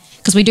 3,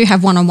 because we do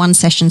have one-on-one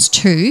sessions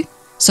too.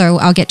 So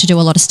I'll get to do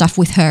a lot of stuff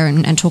with her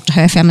and talk to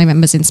her family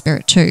members in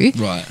spirit too.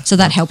 Right. So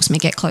that helps me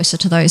get closer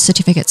to those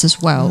certificates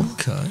as well.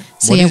 Okay.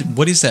 So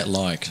what is that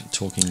like,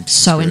 talking to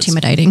so spirits?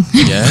 intimidating.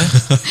 Yeah?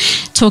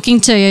 Talking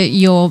to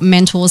your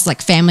mentors,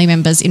 like family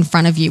members in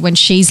front of you, when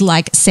she's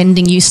like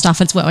sending you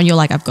stuff as well, and you're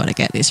like, I've got to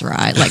get this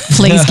right. Like,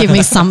 please give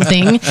me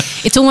something.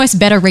 It's almost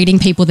better reading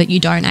people that you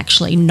don't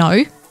actually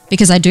know,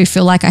 because I do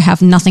feel like I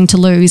have nothing to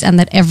lose, and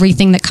that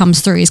everything that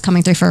comes through is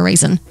coming through for a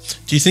reason.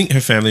 Do you think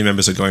her family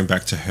members are going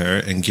back to her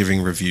and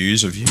giving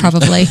reviews of you?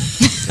 Probably.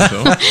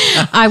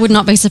 I would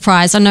not be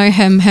surprised. I know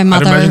her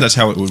mother. I'd imagine that's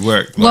how it would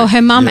work. Well,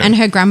 her mum and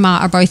her grandma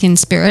are both in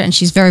spirit, and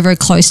she's very, very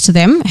close to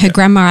them. Her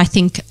grandma, I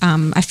think,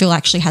 I feel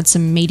actually had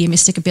some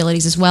mediumistic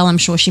abilities as well. I'm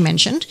sure she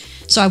mentioned.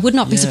 So I would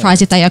not be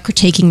surprised if they are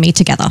critiquing me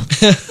together.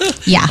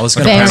 Yeah, I was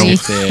going to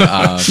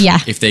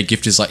ask if their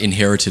gift is like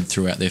inherited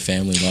throughout their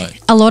family. Like,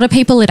 a lot of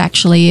people, it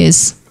actually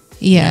is.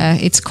 Yeah,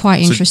 it's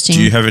quite interesting.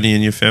 Do you have any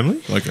in your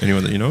family? Like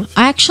anyone that you know of?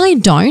 I actually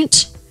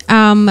don't.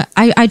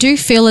 I do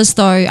feel as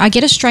though I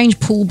get a strange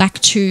pull back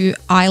to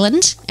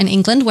Ireland and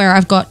England, where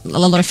I've got a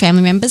lot of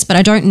family members, but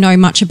I don't know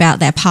much about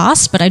their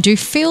past, but I do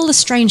feel a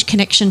strange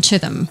connection to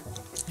them.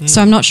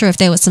 So I'm not sure if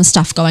there was some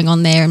stuff going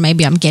on there, and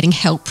maybe I'm getting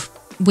help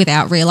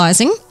without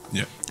realising.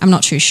 Yeah. I'm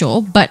not too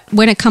sure. But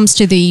when it comes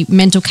to the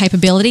mental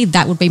capability,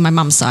 that would be my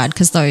mum's side,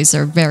 because those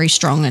are very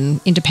strong and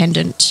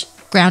independent,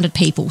 grounded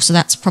people. So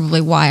that's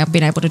probably why I've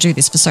been able to do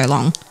this for so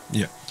long.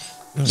 Yeah.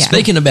 Yeah.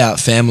 Speaking about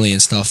family and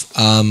stuff,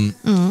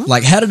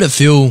 like, how did it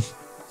feel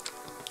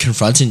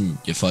confronting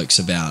your folks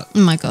about Oh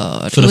my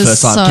God. for the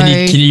first time?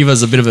 Can you give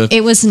us a bit of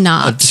It was a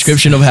nuts.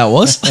 description of how it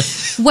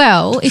was?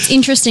 Well, it's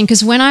interesting,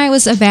 because when I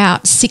was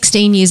about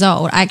 16 years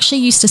old, I actually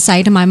used to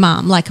say to my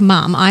mum, like,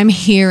 Mum, I'm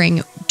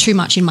hearing too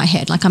much in my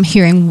head. Like, I'm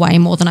hearing way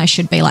more than I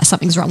should be. Like,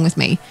 something's wrong with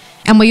me.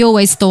 And we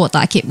always thought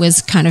like it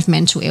was kind of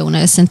mental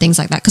illness and things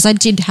like that, because I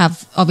did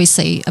have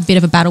obviously a bit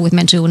of a battle with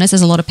mental illness,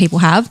 as a lot of people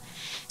have.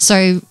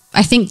 So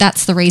I think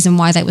that's the reason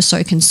why they were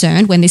so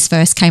concerned when this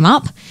first came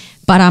up.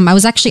 But I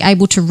was actually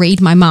able to read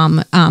my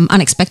mum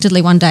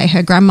unexpectedly one day.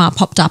 Her grandma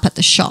popped up at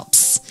the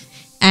shops.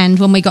 And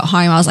when we got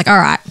home, I was like, all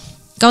right,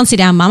 go and sit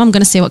down, Mum. I'm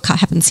going to see what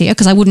happens here,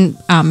 because I wouldn't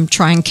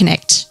try and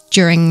connect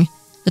during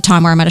the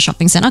time where I'm at a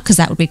shopping centre, because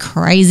that would be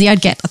crazy.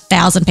 I'd get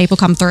 1,000 people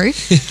come through.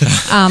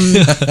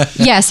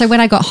 So when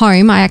I got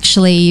home, I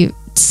actually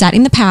sat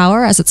in the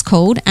power, as it's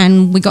called,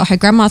 and we got her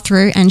grandma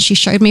through, and she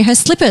showed me her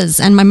slippers,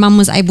 and my mum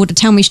was able to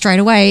tell me straight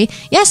away,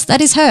 yes, that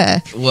is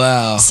her.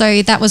 Wow.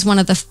 So that was one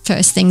of the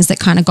first things that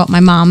kind of got my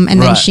mum,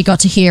 and then she got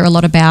to hear a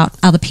lot about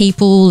other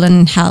people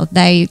and how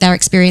their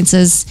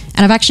experiences.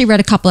 And I've actually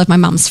read a couple of my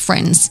mum's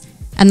friends,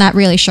 and that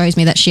really shows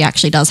me that she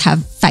actually does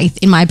have faith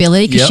in my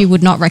ability, because she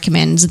would not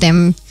recommend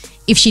them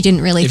if she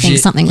didn't really think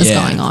something was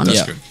going on.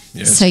 That's good.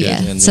 Yeah.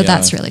 So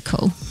that's really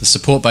cool. The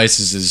support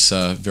basis is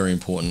very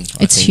important.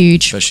 It's I think,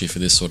 huge, especially for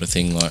this sort of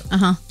thing. Like,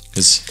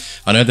 because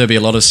I know there'll be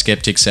a lot of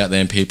skeptics out there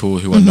and people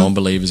who are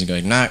non-believers and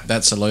going, "No,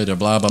 that's a load of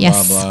blah blah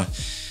blah blah."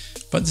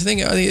 But the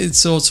thing, I think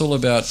it's all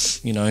about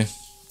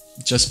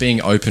just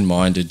being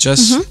open-minded.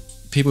 Just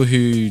people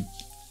who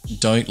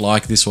don't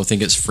like this or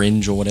think it's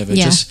fringe or whatever.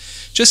 Yeah.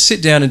 Just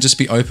sit down and just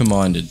be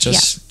open-minded.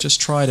 Just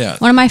try it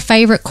out. One of my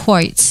favourite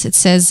quotes. It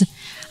says,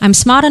 "I'm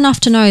smart enough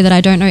to know that I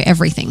don't know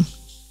everything."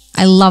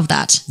 I love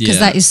that, because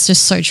that is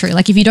just so true.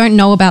 Like, if you don't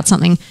know about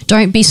something,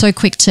 don't be so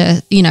quick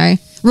to,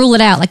 rule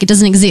it out like it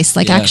doesn't exist.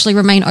 Like, actually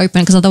remain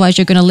open, because otherwise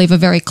you're going to live a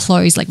very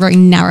closed, like very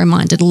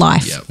narrow-minded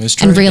life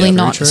and really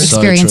not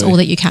experience all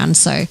that you can.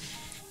 So,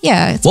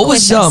 yeah. It's what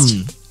was,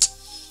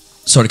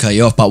 sorry to cut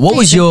you off, but what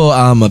was your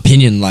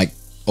opinion, like,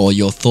 or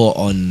your thought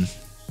on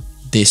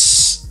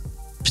this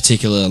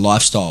particular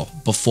lifestyle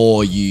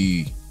before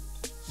you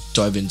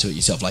dove into it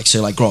yourself? Like,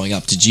 so like growing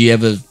up, did you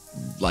ever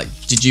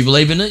did you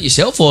believe in it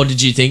yourself, or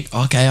did you think,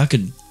 okay,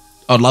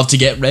 I'd love to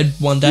get read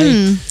one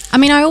day? I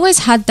mean, I always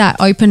had that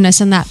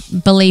openness and that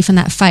belief and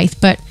that faith,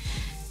 but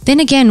then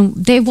again,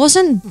 there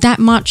wasn't that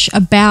much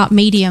about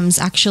mediums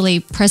actually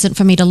present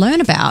for me to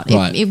learn about.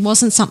 Right. It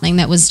wasn't something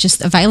that was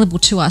just available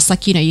to us.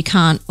 Like, you know, you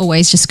can't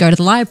always just go to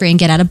the library and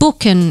get out a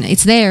book and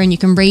it's there and you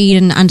can read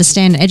and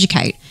understand and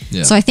educate.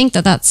 Yeah. So I think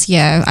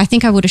I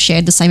think I would have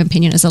shared the same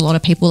opinion as a lot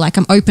of people. Like,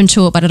 I'm open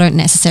to it, but I don't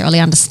necessarily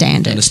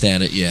understand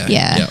it. Yeah.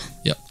 Yeah.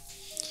 Yep.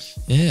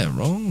 Yeah,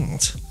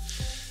 right.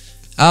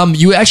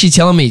 You were actually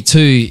telling me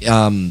too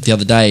the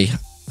other day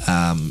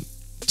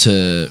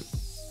to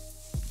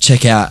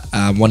check out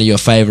one of your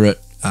favourite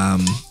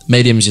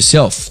mediums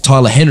yourself,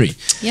 Tyler Henry.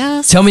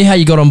 Yes. Tell me how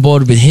you got on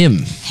board with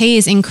him. He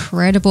is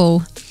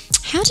incredible.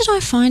 How did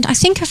I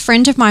think a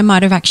friend of mine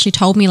might have actually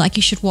told me, like,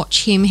 you should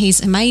watch him.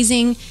 He's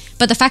amazing.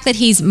 But the fact that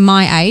he's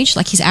my age,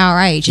 like he's our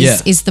age,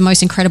 is the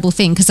most incredible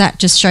thing, because that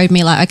just showed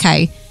me, like,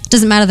 okay, it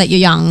doesn't matter that you're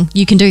young,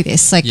 you can do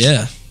this. Like,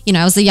 you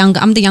know,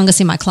 I'm the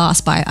youngest in my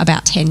class by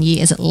about 10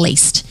 years at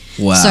least.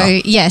 Wow.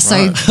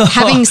 So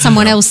having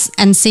someone else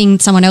and seeing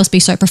someone else be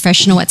so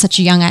professional at such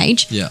a young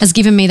age has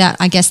given me that,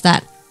 I guess,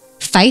 that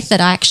faith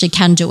that I actually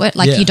can do it.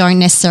 Like, you don't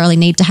necessarily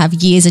need to have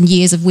years and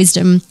years of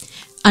wisdom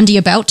under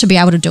your belt to be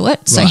able to do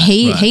it. So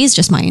he is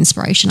just my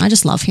inspiration. I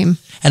just love him.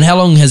 And how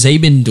long has he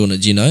been doing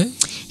it, do you know?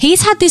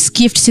 He's had this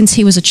gift since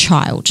he was a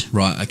child.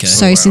 Right, okay.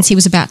 So since he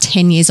was about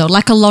 10 years old.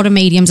 Like a lot of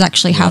mediums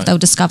actually have, they'll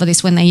discover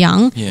this when they're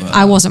young. Yeah.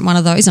 I wasn't one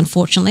of those,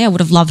 unfortunately. I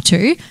would have loved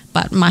to,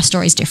 but my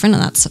story's different,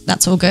 and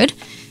that's all good.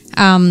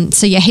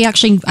 He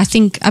actually,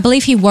 I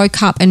believe he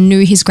woke up and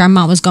knew his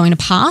grandma was going to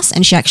pass,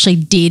 and she actually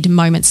did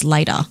moments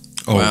later.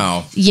 Oh.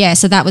 Wow. Yeah,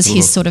 so that was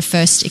his sort of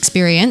first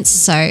experience.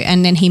 So,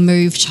 and then he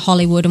moved to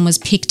Hollywood and was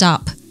picked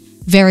up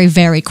very,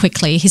 very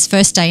quickly. His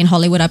first day in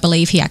Hollywood, I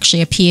believe he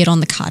actually appeared on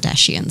the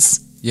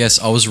Kardashians.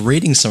 Yes, I was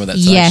reading some of that.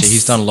 Yes. Actually,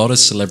 he's done a lot of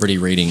celebrity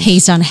readings.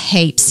 He's done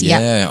heaps.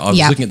 Yeah, I was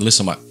looking at the list.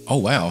 I'm like, oh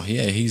wow,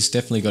 yeah, he's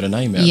definitely got a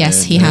name out there.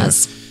 Yes, he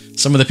has.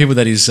 Some of the people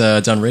that he's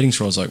done readings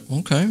for, I was like,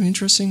 okay,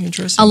 interesting.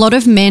 A lot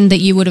of men that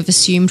you would have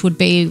assumed would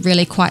be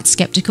really quite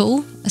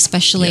skeptical,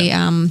 especially,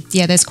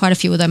 there's quite a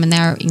few of them, and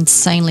they're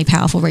insanely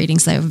powerful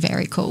readings. They're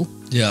very cool.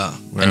 Yeah.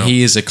 Wow. And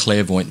he is a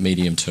clairvoyant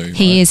medium too.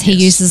 He is. He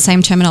uses the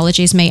same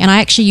terminology as me, and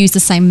I actually use the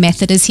same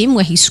method as him,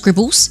 where he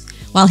scribbles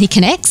while he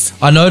connects.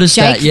 I noticed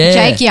that, yeah.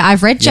 Jake,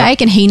 I've read Jake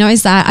and he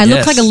knows that. I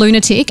look like a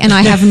lunatic and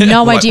I have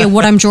no idea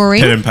what I'm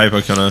drawing. Pen and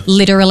paper kind of.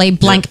 Literally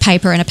blank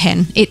paper and a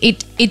pen.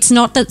 It's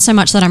not that so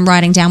much that I'm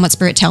writing down what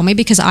Spirit tell me,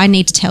 because I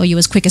need to tell you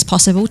as quick as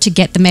possible to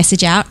get the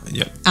message out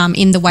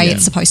in the way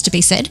it's supposed to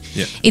be said.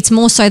 Yeah. It's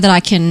more so that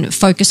I can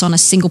focus on a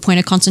single point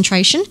of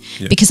concentration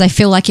because I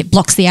feel like it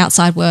blocks the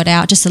outside world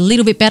out just a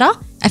little bit better.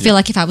 I feel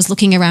like if I was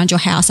looking around your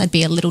house, I'd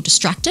be a little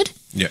distracted.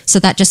 Yeah. So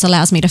that just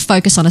allows me to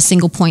focus on a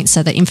single point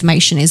so that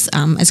information is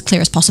as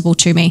clear as possible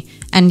to me.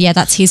 And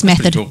that's his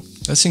method. Pretty cool.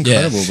 That's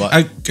incredible. But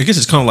I guess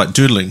it's kind of like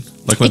doodling.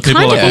 Like when It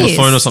people are kind like of on the is.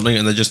 phone or something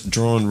and they're just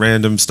drawing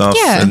random stuff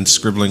and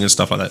scribbling and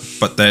stuff like that.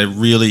 But they're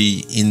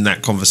really in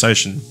that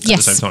conversation at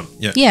the same time.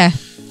 Yeah. Yeah.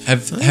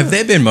 have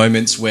there been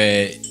moments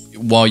where,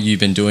 while you've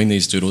been doing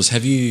these doodles,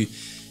 have you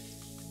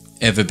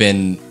ever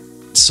been,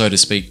 so to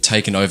speak,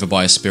 taken over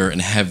by a spirit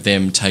and have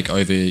them take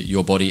over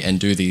your body and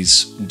do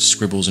these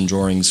scribbles and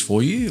drawings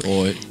for you?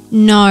 Or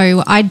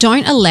No, I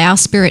don't allow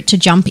spirit to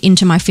jump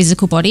into my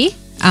physical body.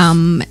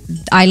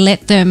 I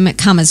let them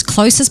come as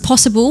close as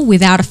possible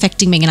without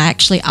affecting me, and I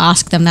actually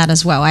ask them that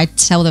as well. I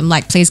tell them,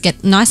 like, please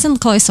get nice and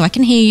close so I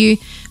can hear you,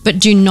 but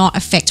do not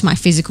affect my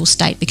physical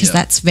state, because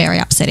that's very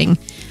upsetting.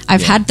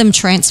 I've had them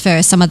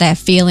transfer some of their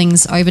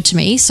feelings over to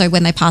me, so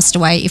when they passed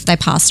away, if they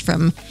passed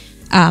from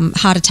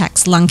heart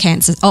attacks, lung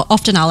cancer,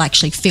 often I'll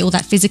actually feel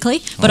that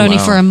physically, but only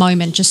for a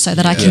moment, just so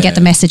that I can get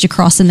the message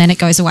across and then it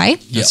goes away.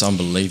 that's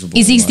unbelievable.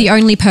 Izzy's the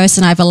only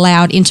person I've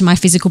allowed into my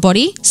physical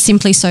body,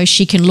 simply so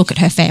she can look at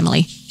her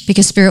family,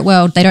 because spirit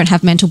world, they don't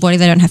have mental body,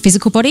 they don't have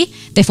physical body,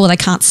 therefore they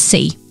can't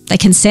see. They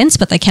can sense,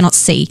 but they cannot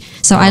see.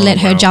 So I let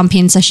her jump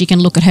in so she can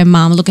look at her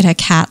mum, look at her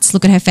cats,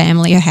 look at her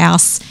family, her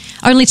house,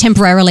 only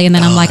temporarily, and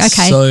then I'm like,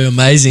 okay, so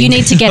amazing. you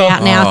need to get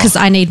out now because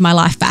I need my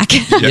life back.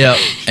 Yeah.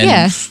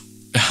 And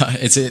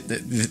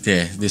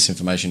this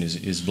information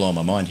is blowing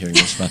my mind hearing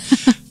this,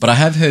 but I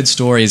have heard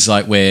stories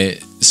like where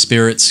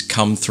spirits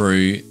come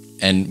through,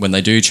 and when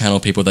they do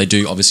channel people, they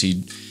do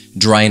obviously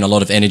drain a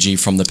lot of energy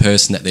from the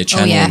person that they're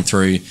channeling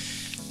through.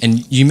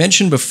 And you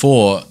mentioned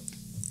before,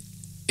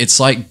 it's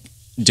like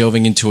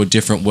delving into a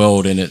different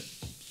world, and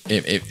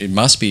it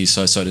must be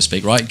so to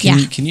speak, right?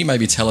 Can you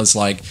maybe tell us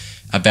like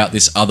about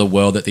this other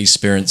world that these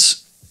spirits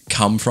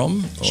come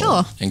from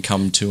and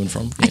come to and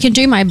from? I can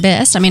do my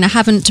best. I mean, I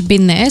haven't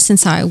been there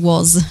since I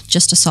was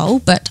just a soul,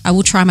 but I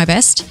will try my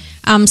best.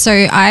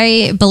 So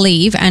I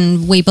believe,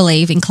 and we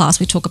believe in class,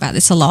 we talk about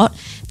this a lot,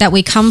 that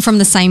we come from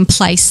the same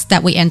place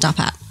that we end up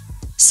at.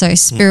 So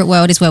spirit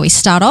world is where we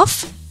start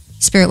off,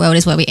 spirit world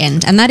is where we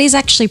end. And that is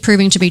actually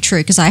proving to be true,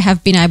 because I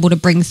have been able to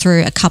bring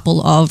through a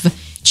couple of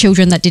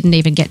children that didn't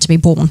even get to be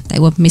born. They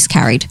were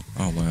miscarried.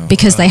 Oh, wow.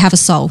 Because they have a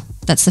soul.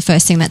 That's the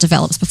first thing that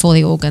develops before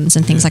the organs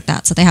and things like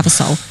that. So they have a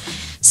soul.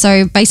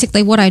 So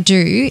basically what I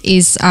do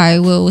is I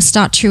will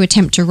start to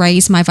attempt to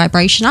raise my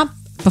vibration up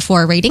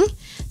before a reading.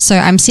 So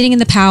I'm sitting in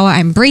the power,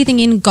 I'm breathing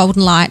in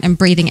golden light and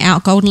breathing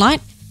out golden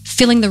light,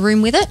 filling the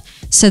room with it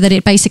so that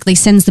it basically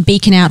sends the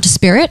beacon out to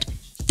spirit.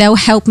 They'll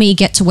help me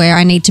get to where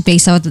I need to be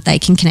so that they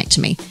can connect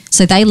to me.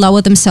 So they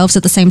lower themselves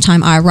at the same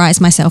time I rise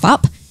myself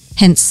up,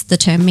 hence the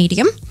term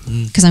medium,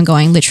 because I'm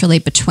going literally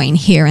between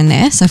here and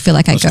there. So I feel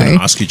like I was go... going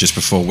to ask you just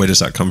before, where does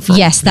that come from?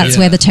 Yes, that's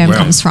where the term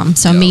comes from.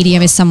 So a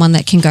medium is someone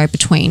that can go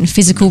between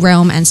physical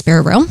realm and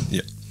spirit realm.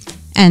 Yeah.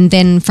 And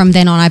then from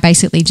then on, I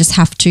basically just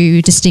have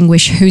to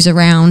distinguish who's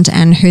around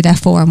and who they're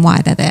for and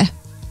why they're there.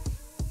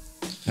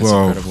 That's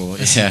Whoa. incredible.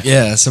 Yeah.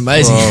 Yeah, it's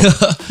amazing.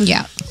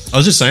 Yeah. I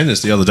was just saying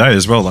this the other day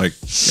as well. Like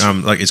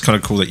it's kind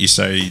of cool that you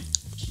say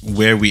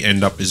where we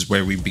end up is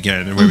where we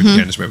began, and where we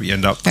began is where we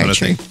end up, Very kind of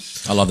true.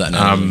 thing. I love that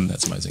analogy.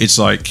 That's amazing. It's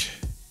like,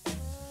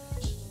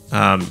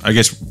 I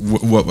guess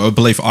what a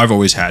belief I've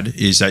always had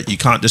is that you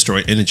can't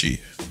destroy energy.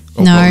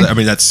 No. Well, I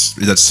mean that's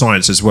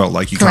science as well.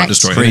 Like you Correct. can't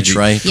destroy Preach, energy.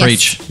 Ray. Yes.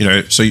 Preach. You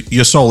know, so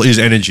your soul is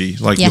energy.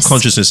 Like your Yes.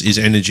 consciousness is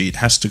energy. It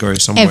has to go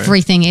somewhere.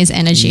 Everything is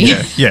energy.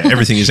 Yeah,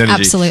 everything is energy.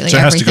 Absolutely, So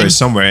it has to go everything.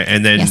 somewhere,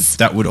 and then Yes.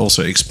 that would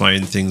also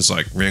explain things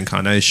like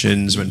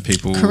reincarnations when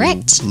people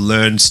Correct.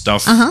 learn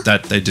stuff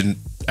that they didn't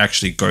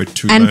actually go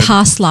to And learn.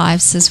 past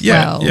lives as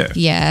Yeah, well.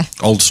 yeah.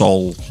 Old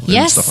soul and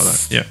Yes. stuff like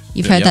that. Yeah.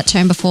 You've heard that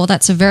term before.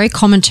 That's a very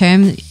common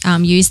term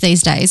used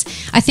these days.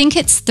 I think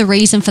it's the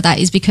reason for that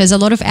is because a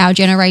lot of our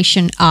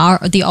generation are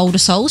the older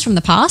souls from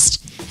the past,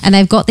 and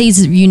they've got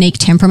these unique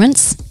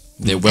temperaments.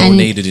 They're well And-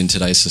 needed in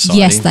today's society.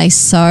 Yes, they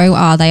so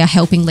are. They are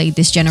helping lead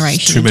this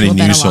generation Too many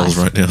into a new better souls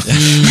life. right now.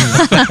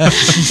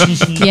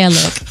 Yeah,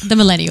 look, the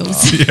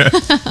millennials.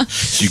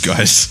 You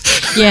guys.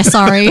 Yeah,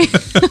 sorry.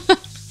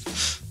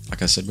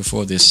 Like I said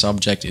before, this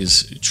subject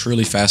is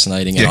truly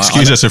fascinating. Yeah, and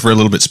excuse us if we're a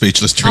little bit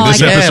speechless during Oh, I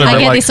this get it. episode. I We're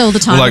get this all the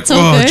time. We're like, It's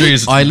all oh, good."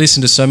 geez. I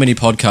listen to so many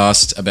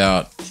podcasts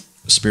about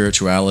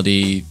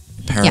spirituality,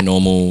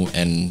 paranormal,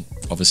 and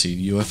obviously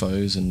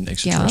UFOs and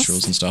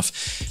extraterrestrials and stuff.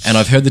 And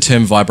I've heard the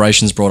term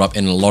vibrations brought up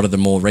in a lot of the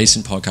more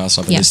recent podcasts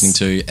I've been Yes.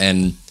 listening to,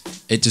 and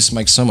it just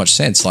makes so much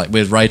sense. Like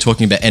with Ray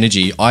talking about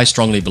energy, I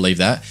strongly believe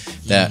that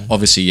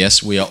obviously,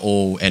 yes, we are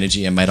all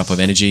energy and made up of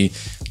energy,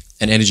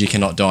 and energy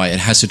cannot die. It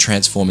has to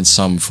transform in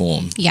some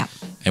form. Yeah.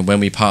 And when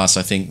we pass,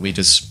 I think we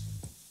just,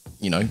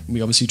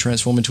 we obviously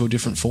transform into a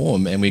different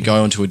form, and we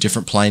go onto a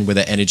different plane where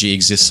that energy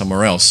exists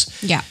somewhere else.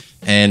 Yeah.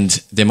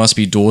 And there must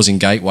be doors and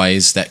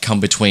gateways that come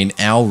between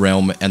our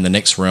realm and the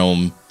next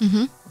realm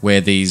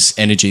where these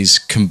energies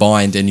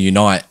combined and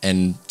unite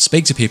and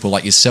speak to people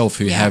like yourself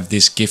who have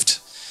this gift.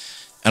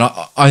 And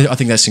I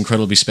think that's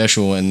incredibly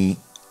special. And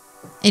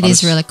It I is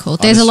just- really cool.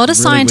 I There's a just lot of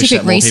really wish scientific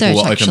that more research,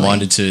 people were actually.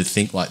 open-minded to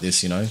think like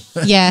this,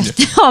 Yeah.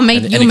 Oh, me,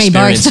 and you and me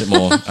experience both. it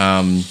more.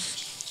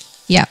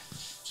 Yeah.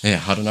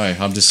 Yeah, I don't know.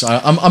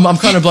 I'm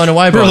kind of blown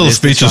away by We're a little this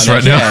speechless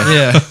right now.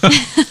 Yeah.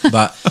 Yeah.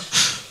 But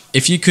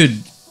if you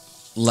could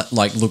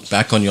look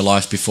back on your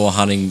life before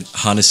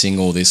harnessing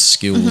all these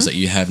skills that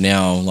you have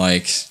now,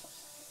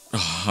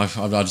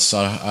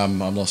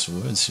 I'm lost for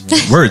words.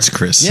 Words,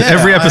 Chris. Yeah,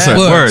 Every episode,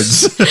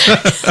 Words.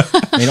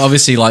 words. I mean,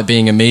 obviously,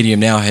 being a medium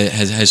now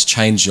has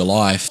changed your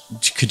life.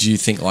 Could you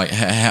think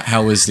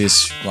how is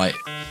this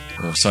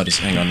Oh, sorry, just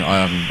hang on.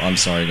 I'm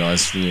sorry,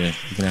 guys. You're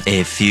gonna have to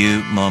A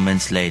few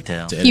moments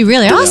later. You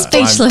really are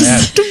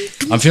speechless.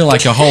 I'm feeling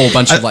like a whole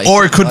bunch of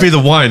Or it could be the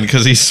wine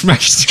because he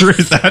smashed through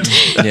that.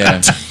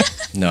 yeah,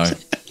 no.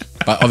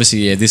 But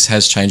obviously, this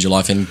has changed your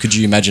life. And could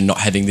you imagine not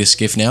having this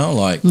gift now?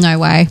 No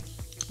way.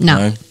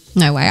 No.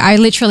 No way. I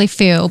literally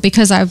feel,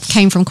 because I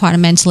came from quite a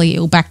mentally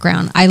ill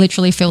background, I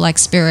literally feel like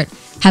spirit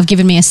have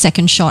given me a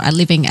second shot at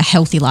living a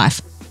healthy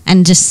life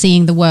and just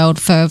seeing the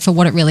world for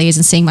what it really is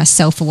and seeing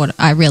myself for what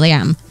I really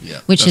am,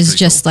 which is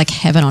just like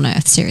heaven on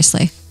earth,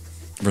 seriously.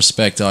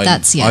 respect. I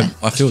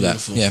feel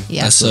that. Yeah,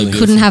 Yeah. That's so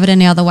Couldn't have it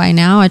any other way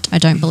now, I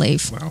don't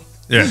believe. Wow.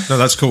 Yeah, no,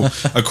 that's cool.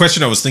 A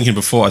question I was thinking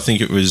before, I think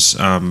it was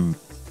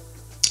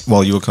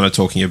while you were kind of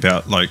talking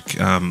about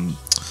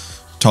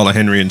Tyler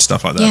Henry and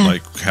stuff like that, Yeah.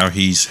 like how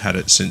he's had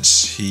it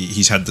since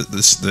he's had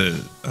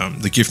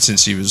the gift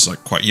since he was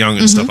quite young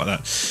and stuff like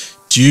that.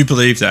 Do you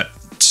believe that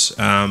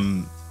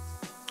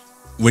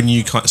when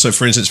you so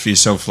for instance for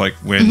yourself,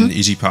 when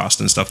Izzy passed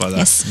and stuff like that,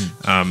 Yes.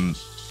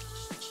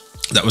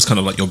 that was kind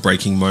of your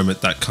breaking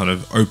moment that kind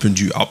of opened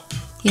you up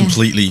Yeah.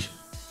 completely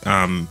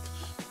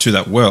to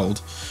that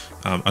world.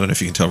 I don't know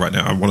if you can tell right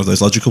now, I'm one of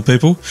those logical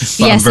people, but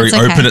I'm Yes, very it's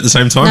okay. open at the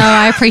same time. No,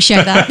 I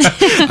appreciate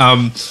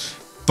that.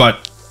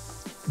 But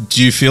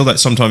do you feel that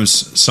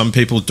sometimes some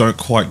people don't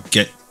quite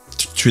get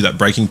to that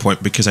breaking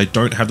point because they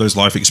don't have those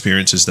life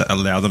experiences that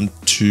allow them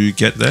to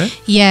get there.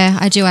 Yeah,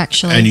 I do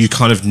actually. And you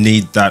kind of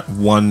need that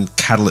one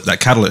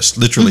catalyst,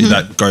 literally,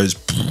 that goes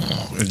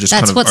and just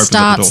kind That's of what opens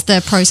starts up the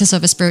door. the process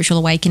of a spiritual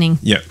awakening.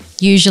 Yeah.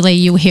 Usually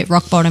you'll hit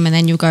rock bottom and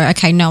then you'll go,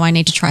 okay, no, I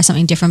need to try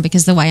something different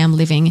because the way I'm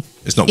living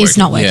It's not is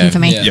working. not working for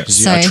me. Yeah, because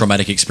you know, a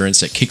traumatic experience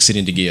that kicks it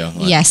into gear.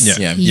 Like, Yes.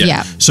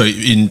 Yeah. So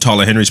in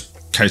Tyler Henry's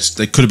case,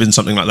 there could have been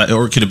something like that,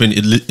 or it could have been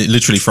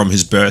literally from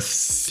his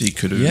birth. He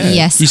could have. Yeah.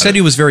 Yes. You said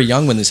he was very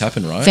young when this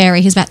happened, right?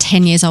 He's about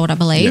 10 years old, I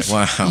believe.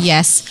 Yeah. Wow.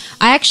 Yes.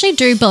 I actually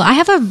do, I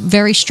have a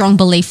very strong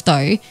belief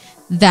though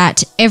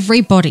that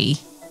everybody,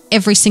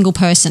 every single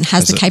person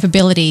has the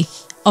capability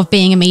of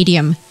being a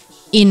medium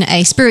in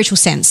a spiritual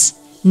sense.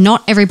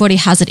 Not everybody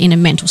has it in a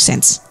mental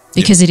sense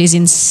because it is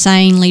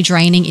insanely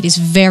draining. It is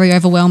very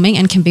overwhelming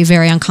and can be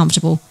very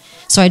uncomfortable.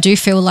 So I do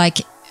feel like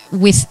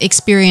with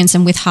experience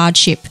and with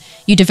hardship,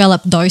 you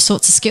develop those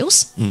sorts of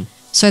skills.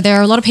 So there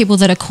are a lot of people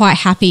that are quite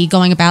happy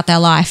going about their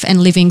life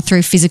and living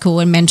through physical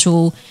and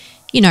mental,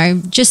 you know,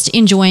 just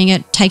enjoying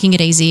it, taking it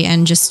easy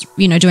and just,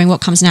 you know, doing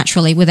what comes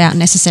naturally without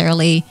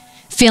necessarily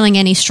feeling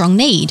any strong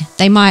need.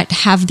 They might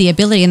have the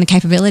ability and the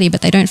capability,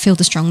 but they don't feel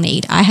the strong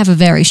need. I have a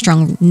very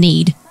strong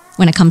need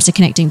when it comes to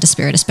connecting to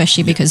spirit,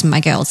 especially because my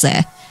girl's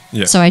there.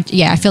 Yeah. So I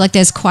feel like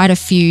there's quite a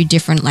few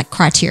different like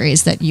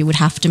criterias that you would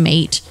have to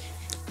meet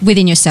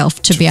within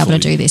yourself to be able to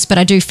do this. But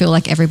I do feel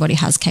like everybody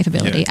has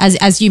capability. Yeah.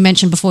 As you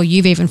mentioned before,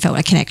 you've even felt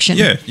a connection.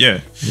 Yeah.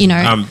 You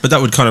know. But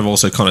that would kind of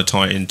also kind of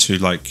tie into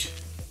like,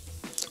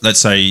 let's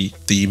say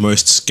the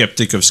most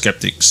skeptic of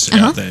skeptics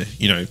out there,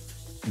 you know,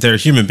 they're a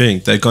human being.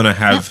 They're going to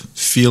have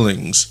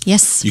feelings.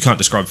 Yes. You can't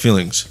describe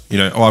feelings. You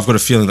know, I've got a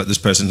feeling that this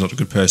person's not a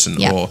good person,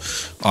 Yeah. or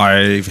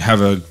I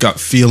have a gut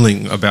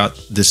feeling about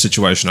this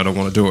situation. I don't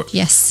want to do it.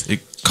 Yes. It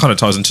kind of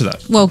ties into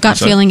that. Well, gut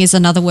So- feeling is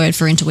another word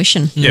for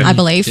intuition, I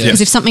believe. Yeah.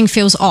 Because if something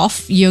feels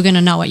off, you're going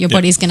to know it. Your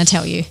body's going to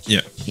tell you.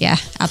 Yeah. Yeah,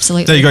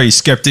 absolutely. There you go, you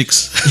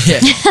skeptics. Yeah.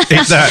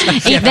 Eat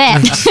that. Eat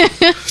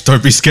that.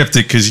 Don't be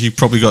skeptic because you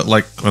probably got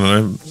like, I don't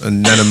know, a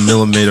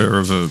nanomillimeter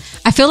of a.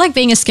 I feel like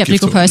being a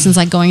skeptical Gift of- person is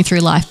like going through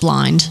life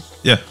blind.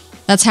 Yeah.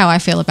 That's how I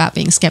feel about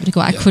being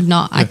skeptical. I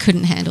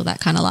couldn't handle that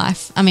kind of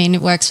life. I mean,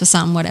 it works for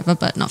some, whatever,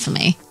 but not for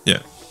me. Yeah.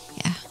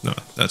 Yeah. No,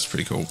 that's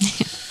pretty cool.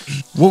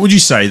 What would you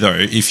say though,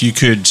 if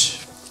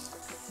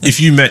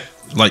you met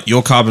like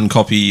your carbon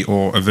copy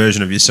or a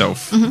version of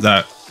yourself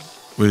that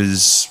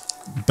was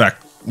back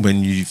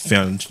when you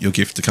found your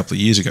gift a couple of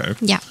years ago?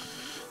 Yeah.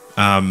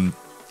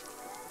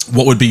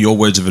 What would be your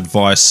words of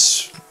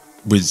advice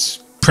with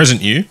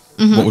present you?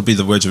 What would be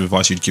the words of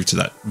advice you'd give to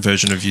that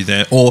version of you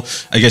there? Or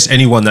I guess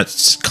anyone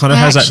that's kind of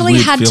I has that actually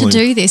weird had feeling. to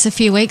do this a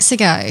few weeks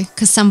ago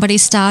because somebody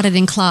started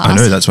in class. I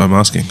know, that's why I'm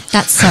asking.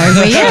 That's so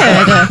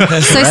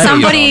weird. So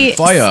somebody.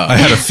 Fire. I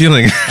had a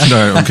feeling.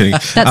 No, I'm kidding.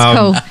 That's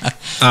cool.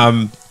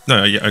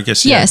 No, yeah, I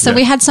guess. Yeah, so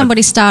we had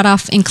somebody start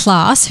off in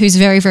class who's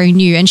very, very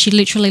new, and she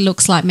literally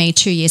looks like me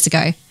 2 years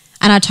ago.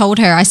 And I told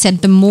her, I said,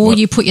 the more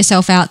you put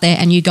yourself out there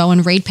and you go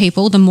and read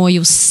people, the more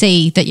you'll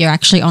see that you're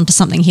actually onto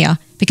something here,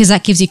 because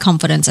that gives you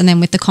confidence. And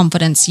then with the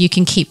confidence, you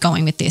can keep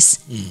going with this.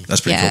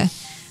 That's pretty Yeah. cool.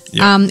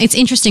 Yeah. It's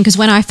interesting because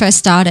when I first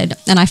started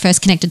and I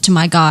first connected to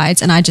my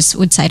guides, and I just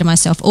would say to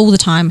myself all the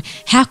time,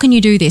 how can you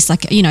do this?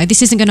 Like, you know,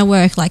 this isn't going to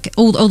work. Like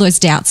all those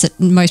doubts that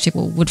most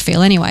people would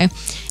feel anyway.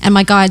 And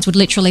my guides would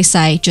literally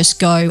say, just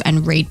go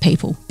and read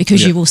people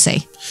because you will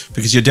see.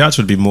 Because your doubts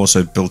would be more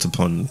so built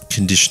upon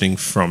conditioning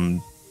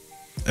from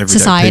everyday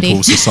Society.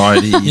 people,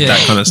 society,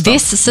 that kind of stuff.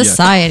 This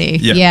society.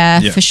 Yeah.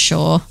 Yeah, for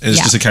sure. And it's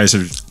Yeah. just a case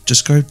of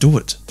just go do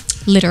it.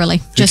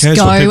 Literally. Just cares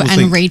go what people and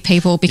think? read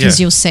people because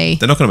Yeah. you'll see.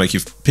 They're not going to make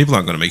you. People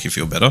aren't going to make you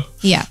feel better.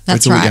 Yeah, Go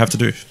that's do right. what you have to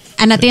do.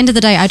 And at the end of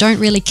the day, I don't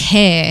really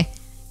care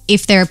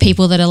if there are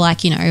people that are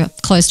like, you know,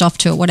 closed off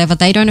to it, whatever.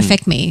 They don't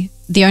affect me.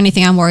 The only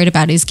thing I'm worried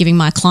about is giving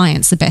my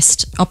clients the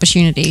best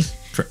opportunity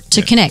Correct. to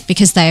Yeah. connect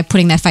because they're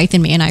putting their faith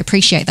in me and I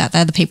appreciate that.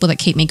 They're the people that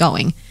keep me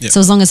going. Yeah. So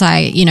as long as I,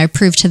 you know,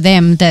 prove to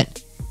them that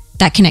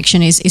that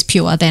connection is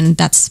pure, then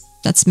that's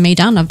me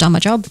done. I've done my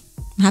job.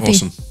 I'm happy.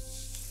 Awesome.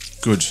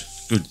 Good.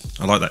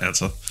 I like that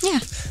answer. Yeah.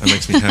 That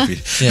makes me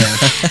happy. Yeah.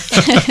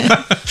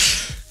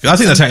 I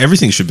think that's how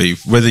everything should be.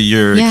 Whether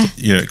you're, Yeah.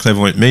 a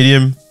clairvoyant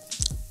medium,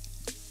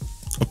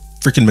 a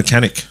freaking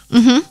mechanic,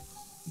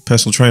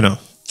 personal trainer.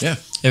 Yeah.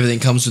 Everything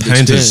comes with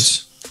Painters.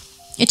 experience.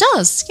 It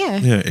does. Yeah.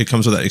 Yeah, it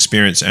comes with that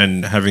experience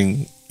and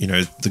having,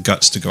 the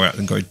guts to go out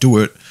and go do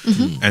it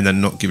and then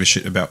not give a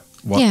shit about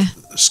what Yeah.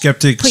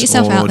 skeptics Put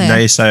yourself or out there.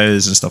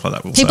 naysayers and stuff like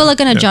that will People say. are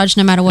going to Yeah. judge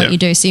no matter what Yeah. you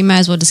do. So you may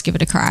as well just give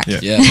it a crack. Yeah.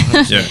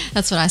 Yeah. Yeah.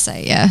 That's what I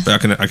say. Yeah.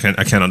 But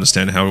I can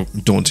understand how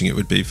daunting it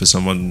would be for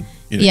someone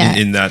Yeah.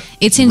 in that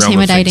It's realm of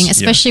intimidating, things.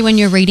 Yeah. especially when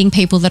you're reading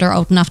people that are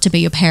old enough to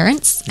be your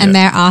parents and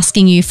they're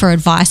asking you for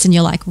advice and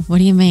you're like, what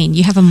do you mean?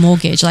 You have a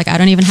mortgage. Like, I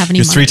don't even have any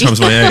You're money. 3 times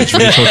my age.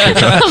 What are you talking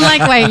about? I'm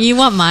like, wait, you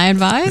want my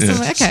advice? I'm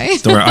like, okay.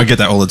 Don't worry, I get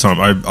that all the time.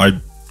 I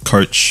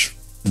coach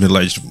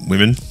middle-aged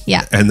women.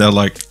 Yeah. And they're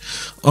like,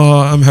 oh,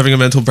 I'm having a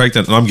mental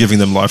breakdown. And I'm giving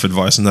them life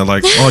advice. And they're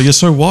like, oh, you're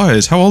so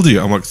wise. How old are you?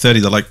 I'm like 30.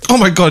 They're like, oh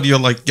my God, you're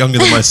like younger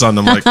than my son.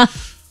 I'm like,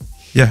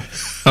 Yeah,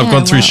 I've Yeah,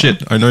 gone through wow.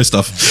 shit. I know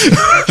stuff.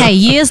 Hey,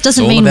 years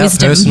doesn't It's all mean about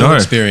wisdom. personal No.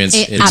 experience.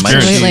 It It makes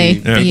absolutely.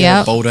 you bigger,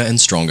 Yep. bolder, and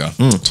stronger.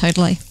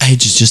 Totally.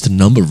 Age is just a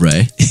number,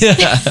 Ray.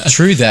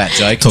 True that,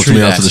 Jake. Talk to True me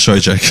that. after the show,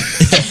 Jake.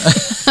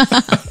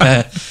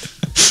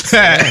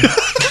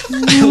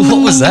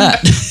 What was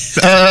that?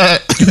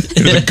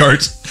 The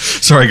goat.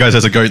 Sorry, guys,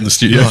 there's a goat in the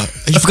studio.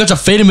 You forgot to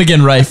feed him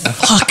again, Ray.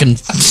 Fucking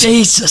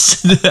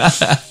Jesus.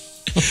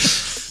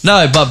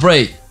 No, but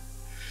Bree,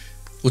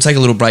 we'll take a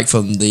little break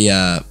from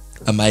the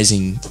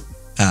amazing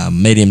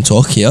medium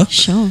talk here.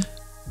 Sure.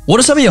 What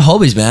are some of your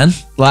hobbies, man?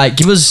 Like,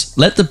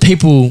 let the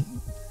people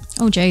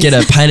Oh, geez. get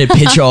a painted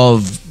picture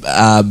of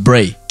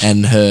Bree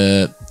and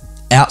her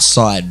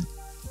outside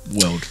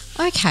world.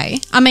 Okay.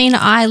 I mean,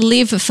 I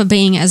live for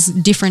being as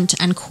different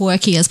and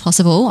quirky as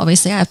possible.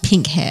 Obviously, I have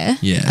pink hair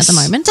Yes. at the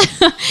moment,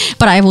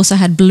 but I've also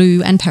had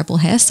blue and purple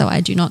hair, so I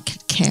do not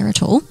care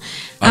at all.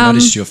 I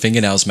noticed your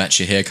fingernails match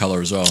your hair color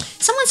as well.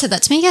 Someone said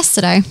that to me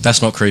yesterday.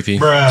 That's not creepy.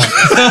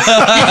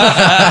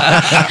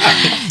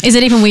 Is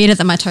it even weirder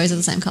that my toes are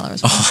the same color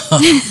as well?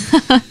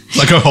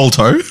 Like a whole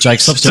toe? Jake,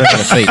 stop staring at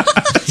her feet.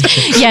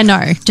 Yeah, no.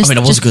 Just, I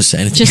wasn't going to say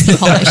anything. just the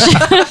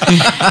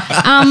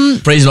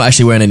polish. Bree's not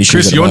actually wearing any shoes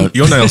Chris, at the your, moment.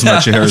 your nails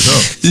match your hair as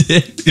well.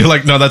 You're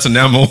like, no, that's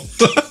enamel.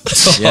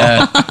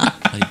 Yeah.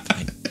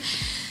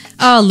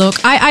 Oh, look,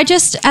 I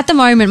just, at the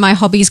moment, my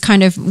hobbies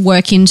kind of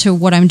work into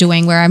what I'm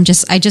doing where I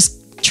just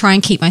try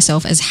and keep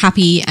myself as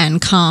happy and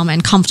calm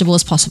and comfortable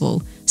as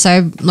possible.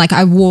 So, like,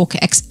 I walk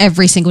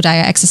every single day, I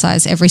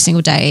exercise every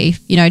single day,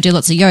 do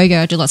lots of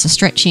yoga, do lots of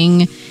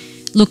stretching,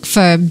 look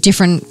for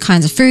different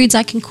kinds of foods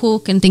I can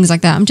cook and things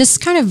like that. I'm just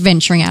kind of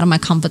venturing out of my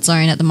comfort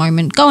zone at the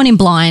moment, going in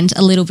blind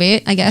a little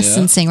bit, I guess,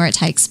 and seeing where it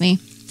takes me.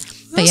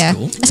 But yeah,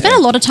 cool. I spend a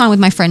lot of time with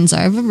my friends though.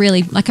 I'm a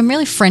really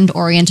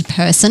friend-oriented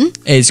person.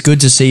 It's good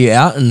to see you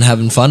out and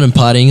having fun and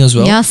partying as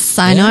well. Yes,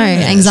 I know.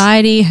 Yes.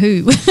 Anxiety,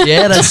 who?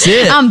 Yeah, that's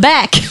it. I'm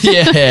back.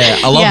 Yeah,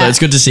 I love Yeah. it. It's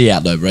good to see you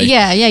out though, Bree.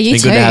 Yeah, you Been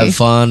too. good to have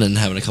fun and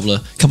having a couple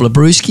of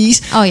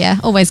brewskis. Oh yeah,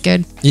 always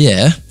good.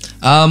 Yeah.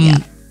 Yeah.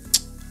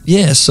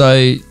 Yeah,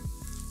 so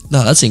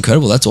no, that's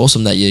incredible. That's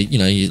awesome that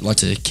you like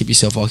to keep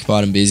yourself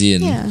occupied and busy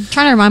and Yeah,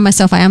 trying to remind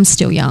myself I am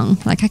still young.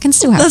 Like I can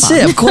still have that's fun.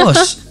 it, of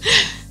course.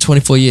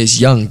 24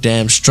 years young,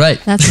 damn straight.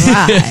 That's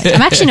right.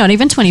 I'm actually not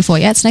even 24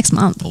 yet. It's next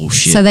month. Oh,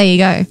 shit. So there you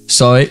go.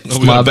 Sorry,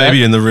 We got a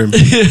baby in the room.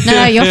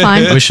 No, you're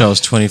fine. Wish I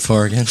was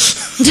 24 again.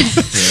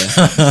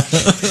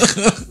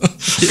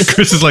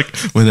 Chris is like,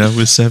 when I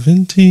was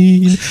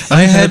 17,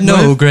 I had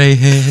no grey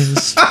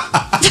hairs.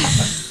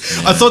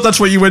 I thought that's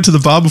where you went to the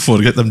barber for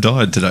to get them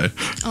dyed today.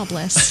 Oh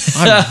bless.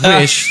 I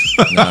wish.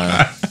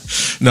 No.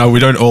 No, we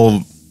don't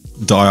all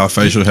dye our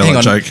facial hair Hang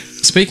like on. Jake.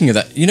 Speaking of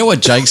that, you know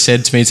what Jake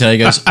said to me today? He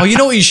goes, oh, you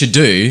know what you should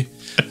do?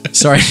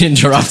 Sorry to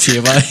interrupt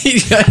you, but he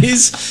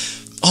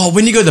goes, oh,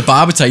 when you go to the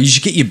barber today, you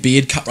should get your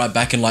beard cut right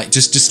back and like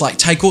just like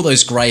take all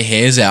those grey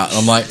hairs out. And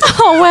I'm like,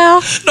 Oh wow.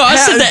 No, I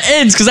said the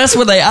ends because that's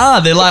where they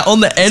are. They're like on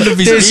the end of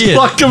his there's beard.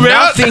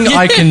 nothing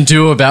I can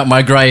do about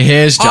my grey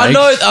hairs, Jake. I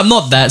know, I'm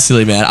not that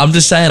silly, man. I'm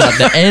just saying, like,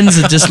 the ends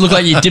are just look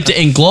like you dipped it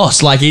in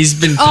gloss. Like, he's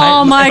been...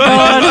 Oh my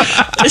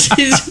god. This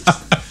is...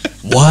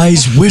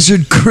 Wise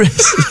wizard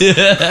Chris. Dipped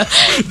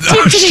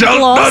it in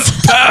gloss.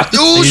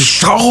 You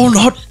shall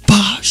not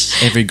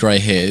pass. Every grey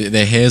hair,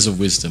 they're hairs of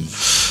wisdom.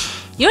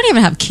 You don't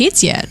even have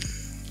kids yet.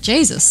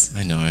 Jesus.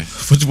 I know.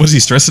 What's he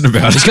stressing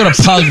about? He's got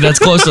a pug, that's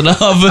close enough.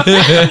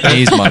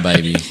 He's my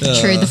baby.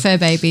 True, the fur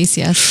babies,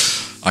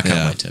 yes. I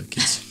can't wait to have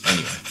kids.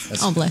 Anyway,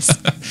 that's Oh bless.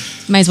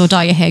 May as well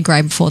dye your hair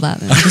grey before that.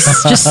 Then.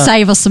 Just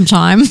save us some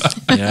time.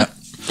 yeah.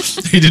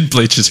 He did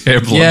bleach his hair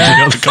blonde. Yeah.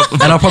 the other couple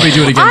of And I'll probably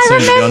do it again I soon,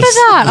 to be remember honest.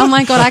 that. Oh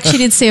my god, I actually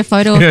did see a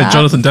photo of Yeah, that.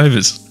 Jonathan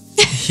Davis.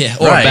 Yeah,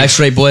 or Right. a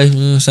Backstreet Boy,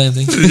 same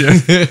thing.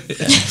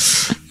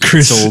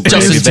 Chris all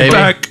Justin's baby.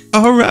 back.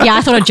 All right. Yeah,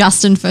 I thought of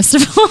Justin first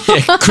of all.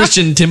 Yeah,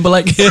 Christian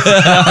Timberlake.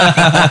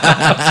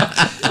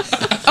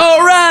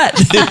 All right.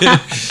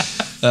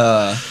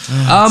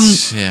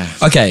 Yeah.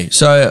 Okay,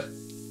 so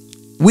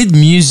with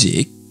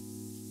music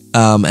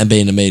and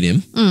being a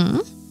medium,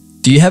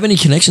 do you have any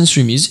connections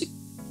through music?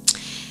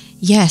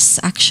 Yes,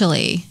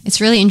 actually.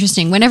 It's really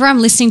interesting. Whenever I'm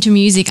listening to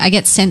music, I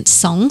get sent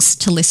songs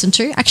to listen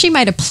to. I actually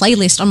made a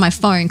playlist on my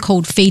phone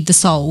called Feed the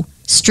Soul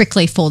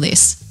strictly for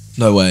this.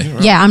 No way.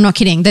 Yeah, I'm not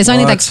kidding. There's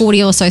only What? like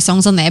 40 or so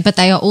songs on there, but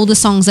they are all the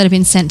songs that have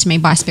been sent to me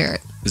by Spirit.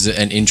 Is it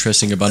an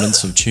interesting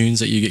abundance of tunes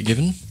that you get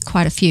given?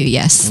 Quite a few,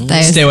 yes.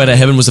 There's- Stairway to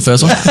Heaven was the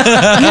first one.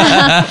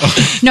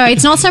 No,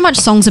 it's not so much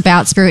songs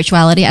about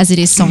spirituality as it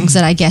is songs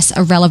that I guess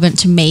are relevant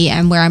to me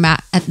and where I'm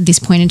at this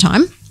point in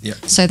time. Yeah.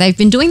 So they've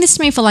been doing this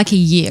to me for like a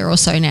year or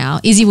so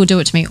now. Izzy will do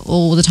it to me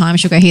all the time.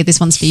 She'll go, here, this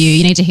one's for you.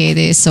 You need to hear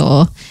this,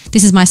 or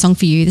this is my song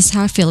for you. This is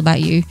how I feel about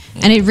you.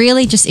 And it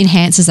really just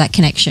enhances that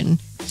connection.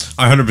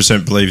 I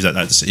 100% believe that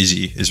that's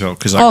easy as well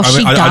because Oh,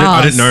 she I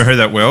does. didn't know her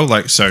that well.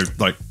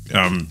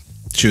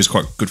 she was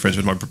quite good friends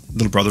with my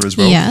little brother as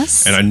well.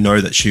 Yes. And I know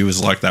that she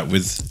was like that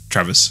with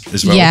Travis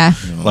as well. Yeah.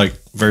 Like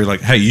very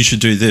like, hey, you should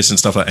do this and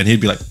stuff like that. And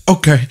he'd be like,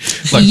 okay.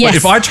 Like Yes.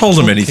 if I told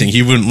him anything,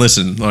 he wouldn't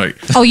listen. Like,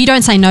 Oh, you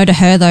don't say no to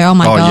her though. Oh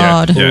my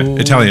God. yeah,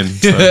 Italian.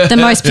 So. The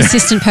most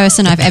persistent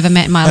person I've ever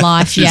met in my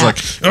life. She's yeah. like,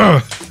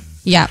 oh,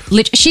 Yeah,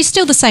 she's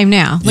still the same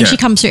now. When Yeah. she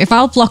comes through, if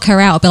I'll block her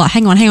out, I'll be like,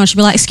 hang on. She'll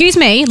be like, excuse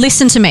me,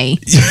 listen to me.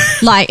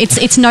 Like,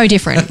 it's no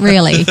different,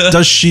 really.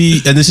 does she?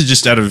 And this is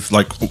just out of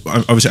like,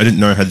 obviously, I didn't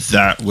know her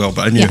that well,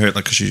 but I knew Yeah. her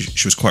like because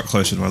she was quite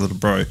close with my little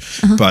bro.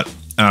 But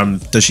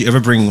does she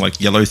ever bring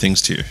like yellow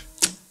things to you?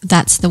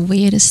 That's the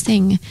weirdest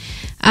thing.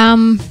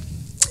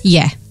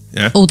 Yeah,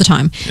 Yeah. all the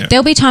time. Yeah.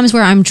 There'll be times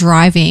where I'm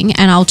driving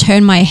and I'll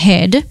turn my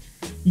head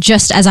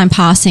just as I'm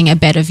passing a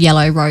bed of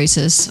yellow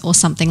roses or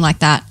something like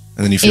that.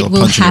 And then you feel It a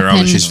will punch in your arm, and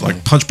happen. she's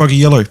like, punch buggy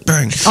yellow,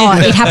 bang. Oh,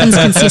 it happens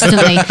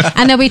consistently.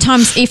 And there'll be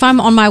times if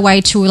I'm on my way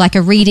to like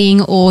a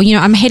reading or, you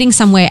know, I'm heading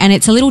somewhere and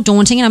it's a little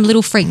daunting and I'm a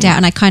little freaked out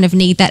and I kind of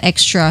need that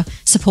extra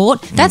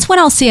support. That's when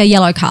I'll see a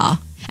yellow car.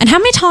 And how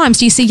many times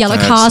do you see yellow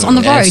That's cars on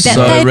the road? that's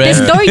so rare.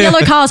 There's no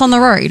yellow cars on the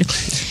road.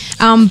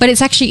 But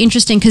it's actually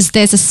interesting because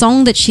there's a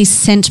song that she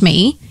sent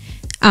me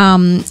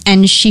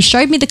and she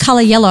showed me the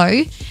color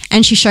yellow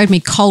and she showed me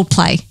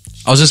Coldplay.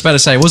 I was just about to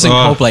say, it wasn't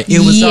Oh. Coldplay. It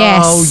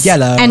was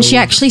yellow. And she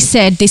actually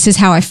said, "This is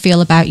how I feel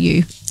about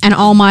you." And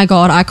oh my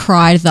God, I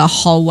cried the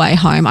whole way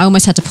home. I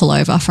almost had to pull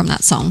over from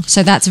that song.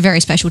 So that's very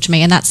special to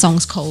me. And that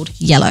song's called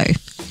Yellow.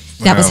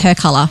 That was Wow. her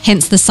color,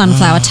 hence the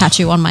sunflower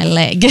tattoo on my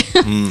leg.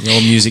 Your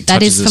music That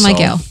touches is the for my soul.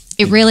 girl.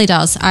 It really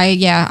does.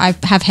 I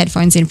have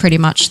headphones in pretty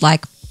much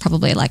like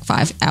probably like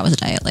 5 hours a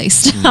day at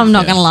least. I'm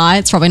not going to lie.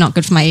 It's probably not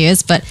good for my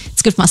ears, but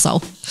it's good for my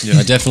soul. Yeah,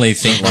 I definitely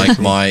think like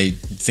my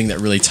thing that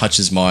really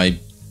touches my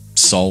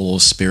soul or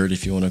spirit,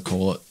 if you want to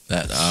call it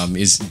that,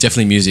 is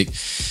definitely music.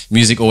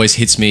 Music always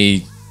hits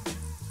me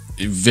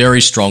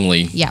very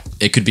strongly. Yeah.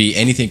 It could be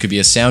anything. It could be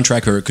a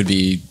soundtrack, or it could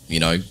be, you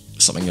know,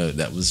 something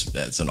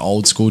that's an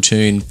old school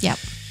tune. Yep.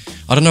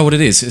 I don't know what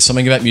it is. It's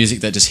something about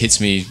music that just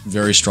hits me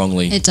very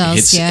strongly. It does, It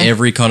hits yeah.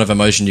 every kind of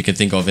emotion you can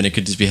think of, and it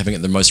could just be having it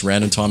at the most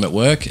random time at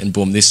work, and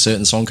boom, this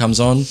certain song comes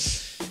on.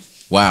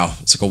 Wow,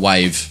 it's like a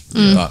wave.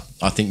 Mm. Yeah,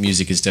 I think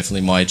music is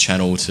definitely my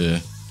channel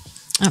to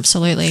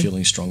Absolutely.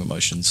 feeling strong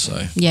emotions.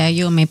 So Yeah,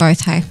 you and me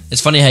both, hey.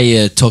 It's funny how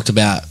you talked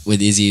about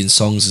with Izzy and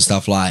songs and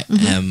stuff like.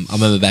 Mm-hmm. I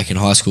remember back in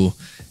high school,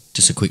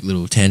 just a quick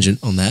little tangent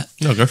on that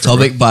No, go for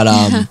topic. it. But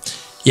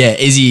yeah,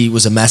 Izzy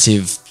was a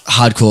massive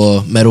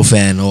hardcore metal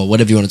fan, or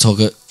whatever you want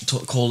to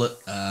call it,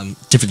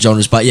 different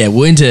genres. But yeah,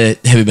 we're into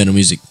heavy metal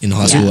music in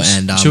high school,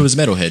 and she was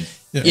metalhead.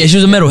 yeah, she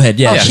was a metalhead.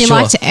 Yeah, She sure.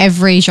 liked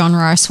every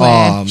genre, I swear.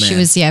 Oh, She man.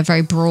 was,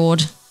 very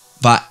broad.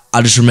 But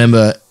I just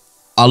remember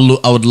I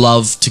would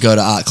love to go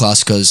to art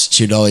class because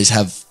she'd always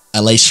have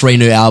at least 3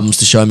 new albums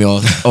to show me,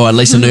 or at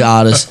least a new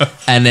artist,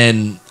 and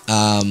then.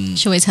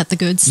 She always had the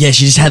goods. Yeah,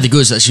 she just had the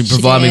goods. That she'd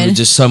provide me did. with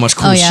just so much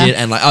cool Oh, yeah. shit,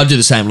 and like I'd do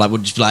the same. Like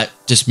would just be like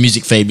just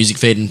music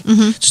feed, and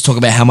just talk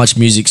about how much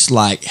music's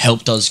like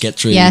helped us get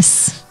through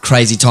Yes.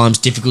 crazy times,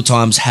 difficult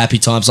times, happy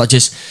times. Like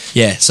just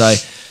So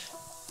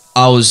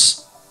I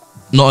was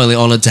not only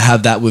honored to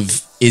have that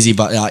with Izzy,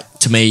 but like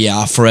to me, yeah,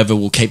 I forever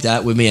will keep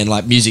that with me. And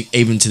like music,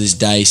 even to this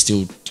day,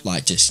 still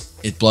like just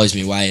it blows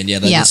me away. And yeah,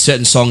 there's Yeah.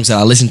 certain songs that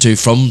I listen to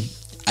from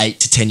 8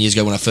 to 10 years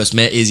ago when I first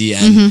met Izzy,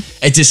 and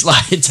it just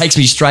like it takes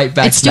me straight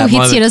back It to still that hits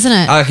moment. you, doesn't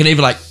it? I can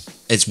even like,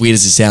 it's weird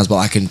as it sounds, but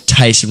I can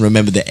taste and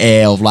remember the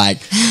air of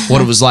like what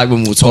it was like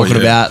when we were talking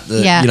yeah. about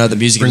the Yeah. you know the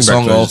music Bring and the back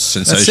song. those Or,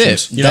 That's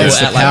sensations. it.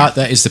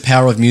 That is the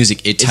power of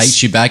music. It It's-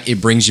 takes you back. It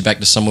brings you back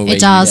to somewhere where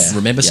It does. you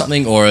remember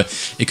something, or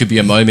it could be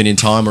a moment in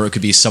time, or it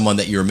could be someone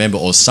that you remember,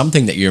 or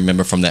something that you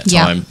remember from that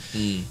Yeah. time.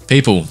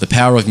 People, the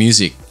power of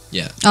music.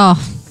 yeah, Oh,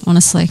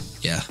 honestly.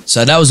 yeah.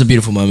 So that was a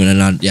beautiful moment,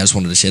 and I just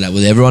wanted to share that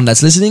with everyone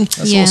that's listening.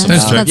 Yeah, awesome.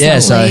 Thanks, Jake. that's yeah,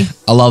 lovely. so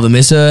I love and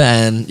miss her,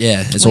 and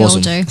yeah, it's We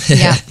awesome. all do.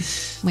 Yeah,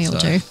 we all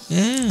do.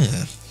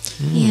 Yeah.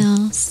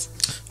 Yes.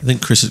 I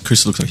think Chris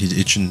looks like he's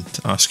itching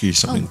to ask you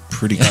something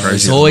pretty crazy.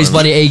 It's at the always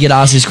moment. bloody eager to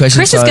ask this question.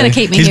 Chris is so- going to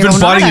keep me He's here been all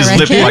biting night, I his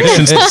lip reckon. like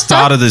since the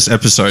start of this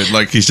episode.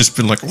 Like he's just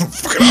been like, oh,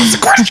 fucking ask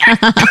the question.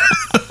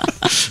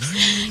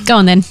 Go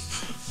on then.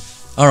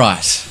 All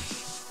right.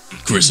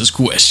 Chris's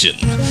question.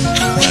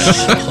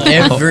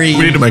 Every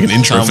We need to make an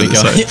intro time for we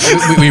this, go,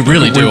 we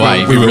really do.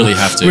 We really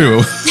have to. We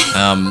will.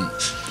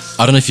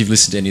 I don't know if you've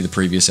listened to any of the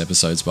previous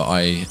episodes, but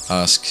I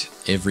ask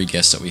every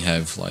guest that we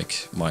have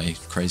like my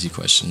crazy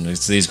question.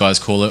 As these guys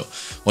call it,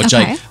 or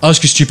Jake, Okay.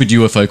 ask a stupid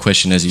UFO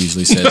question, as he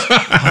usually says.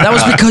 That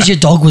was because your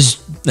dog was.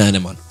 No,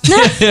 never mind.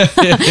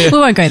 We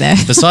won't go there.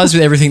 Besides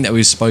with everything that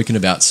we've spoken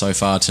about so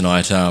far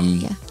tonight,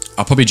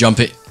 I'll probably jump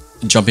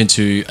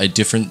into a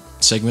different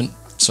segment,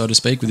 so to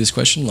speak, with this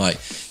question. Like,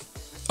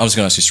 I was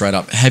going to ask you straight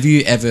up: have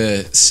you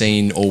ever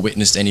seen or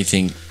witnessed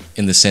anything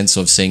in the sense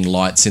of seeing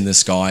lights in the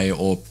sky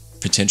or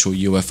potential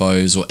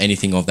UFOs or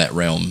anything of that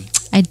realm?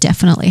 I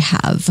definitely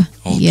have.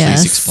 Oh, yes.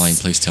 please explain.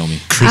 Please tell me.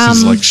 Chris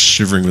is like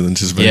shivering with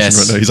anticipation Yes.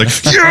 right now. He's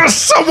like, yes,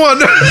 someone.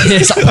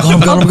 It's like, oh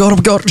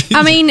my god.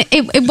 I mean,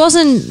 it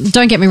wasn't,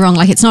 don't get me wrong,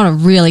 like it's not a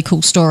really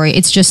cool story.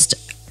 It's just,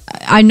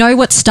 I know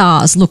what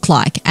stars look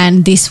like,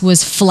 and this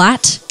was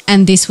flat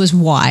and this was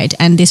wide,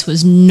 and this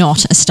was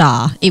not a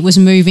star. It was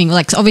moving,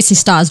 like obviously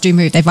stars do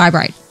move, they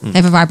vibrate. They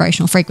have a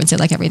vibrational frequency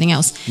like everything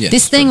else. Yes,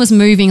 this thing was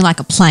moving like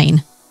a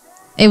plane.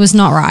 It was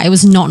not right. It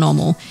was not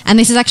normal. And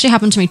this has actually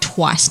happened to me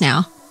twice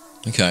now.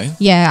 Okay.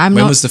 Yeah,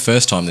 When was the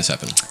first time this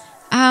happened?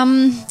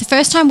 The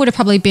first time would have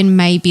probably been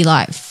maybe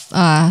like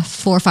 4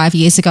 or 5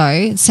 years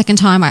ago. The second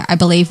time, I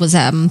believe, was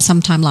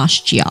sometime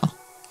last year.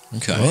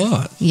 Okay.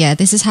 Right. Yeah,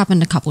 this has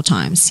happened a couple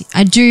times.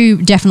 I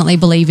do definitely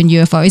believe in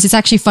UFOs. It's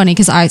actually funny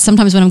because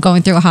sometimes when I'm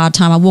going through a hard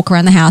time, I walk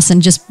around the house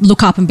and just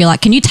look up and be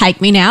like, "Can you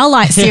take me now?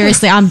 Like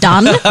seriously, I'm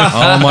done."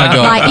 Oh my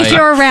God. Like, if I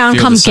you're around,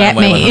 feel come the same get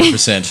way, me.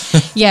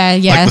 100%. Yeah,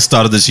 Like yeah, the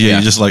start of this year, Yeah.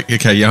 you're just like,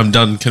 okay, yeah, I'm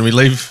done. Can we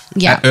leave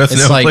Yeah. Earth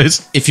It's now, like,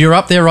 please? if you're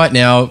up there right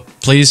now,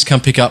 please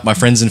come pick up my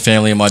friends and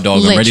family and my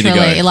dog. I'm ready to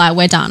literally, go. like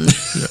we're done.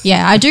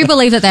 Yeah, I do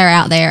believe that they're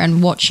out there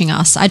and watching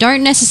us. I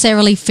don't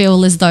necessarily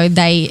feel as though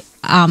they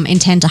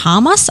intend to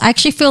harm us. I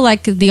actually feel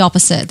like the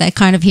opposite. They're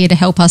kind of here to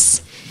help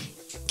us,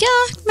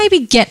 maybe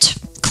get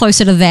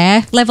closer to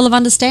their level of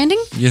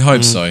understanding. You'd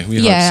hope so. We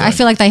hope Yeah, so. I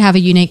feel like they have a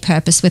unique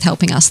purpose with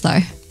helping us,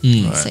 though.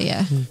 So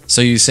yeah,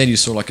 So you said you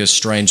saw like a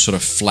strange sort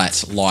of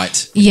flat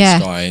light in Yeah.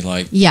 the sky.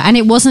 Like, yeah, and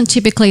it wasn't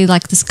typically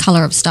like this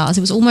color of stars.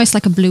 It was almost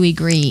like a bluey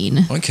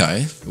green.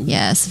 okay.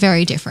 Yeah, it's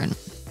very different.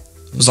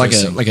 It was like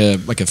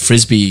a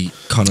frisbee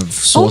kind of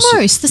saucer.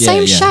 Almost the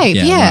same shape.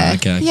 Yeah, right,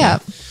 okay. yeah.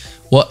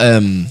 What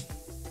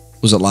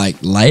was it like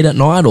late at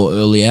night or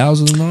early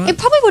hours of the night? It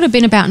probably would have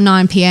been about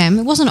 9 p.m.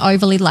 It wasn't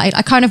overly late.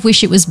 I kind of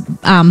wish it was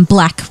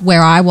black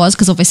where I was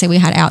because obviously we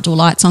had outdoor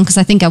lights on because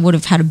I think I would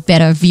have had a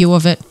better view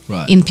of it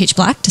Right. in pitch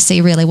black to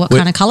see really what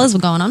kind of colours were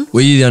going on.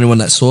 Were you the only one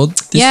that saw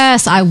this?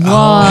 Yes, I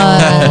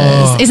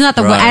was. Isn't that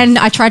the right. And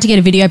I tried to get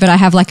a video, but I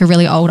have like a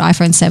really old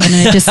iPhone 7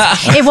 and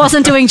it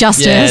wasn't doing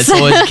justice. Yeah, it's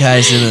always the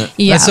case, isn't it?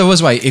 Yeah. That's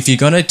always way. If you're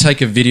going to take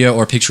a video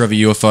or a picture of a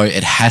UFO,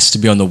 it has to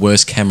be on the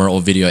worst camera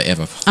or video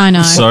ever. I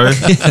know. So,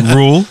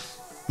 rule,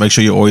 make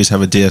sure you always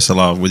have a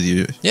DSLR with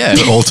you Yeah.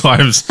 at all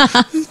times,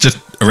 just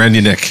around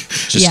your neck.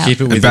 Just Yeah.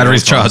 keep it with And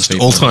batteries you at all times, charged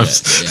people. all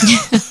times.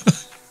 Yeah.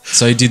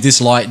 So did this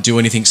light do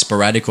anything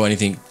sporadic or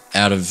anything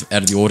out of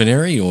the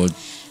ordinary, or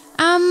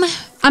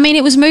I mean,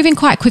 it was moving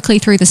quite quickly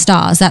through the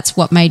stars. That's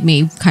what made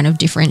me kind of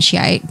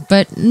differentiate.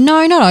 But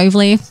no, not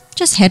overly.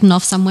 Just heading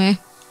off somewhere.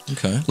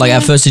 okay? Like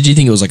at first, did you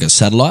think it was like a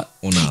satellite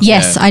or no?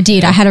 Yes, Yeah. I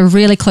did. I had a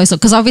really close look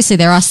because obviously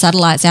there are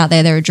satellites out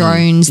there, there are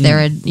drones, there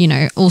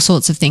are, all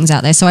sorts of things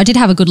out there. So I did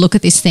have a good look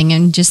at this thing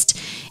and just,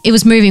 it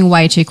was moving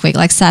way too quick.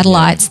 Like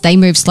satellites, they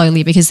move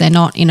slowly because they're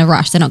not in a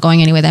rush. They're not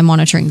going anywhere. They're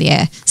monitoring the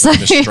air. So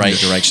In a straight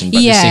direction, but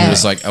this Yeah. thing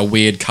was like a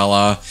weird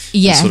color,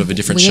 yeah, sort of a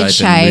different weird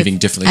shape and moving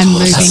differently. and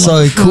towards moving us.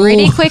 So cool.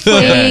 pretty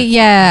quickly.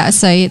 Yeah.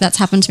 So that's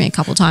happened to me a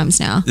couple times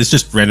now. This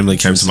just randomly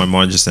came to my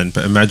mind just then,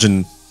 but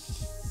imagine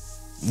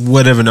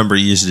whatever number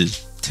of years it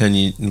is, 10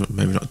 years,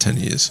 maybe not 10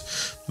 years,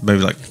 but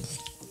maybe like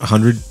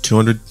 100,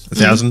 200,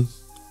 1,000.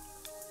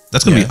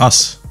 That's going to Yeah. be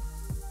us.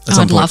 At Oh,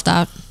 some I'd point. love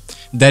that.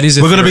 That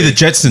is. We're gonna be theory.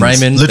 the Jetsons.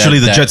 Raymond. Literally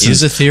the that Jetsons.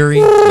 Is a theory.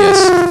 Yes.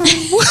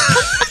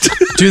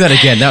 Do that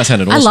again. That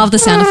sounded awesome. I love the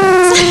sound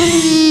effects.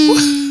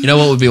 You know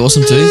what would be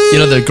awesome too? You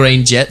know the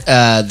green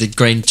the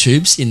green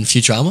tubes in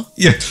Futurama?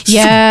 Yeah.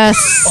 Yes.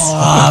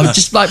 Oh,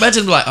 just like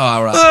imagine like,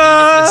 oh right,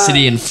 I'm in the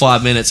city in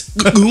 5 minutes.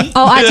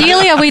 Oh,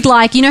 ideally, we'd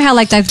like, how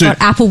like they've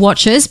got Apple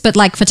Watches, but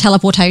like for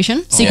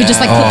teleportation. So you could just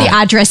like put the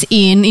address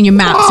in your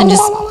maps and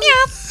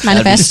just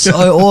manifest.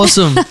 So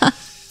awesome.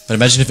 But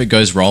imagine if it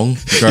goes wrong.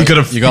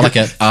 gotta- You got like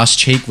an arse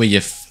cheek where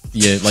your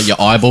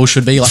eyeball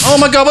should be like, oh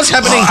my god, what's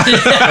happening?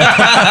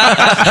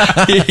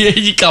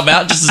 You come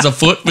out just as a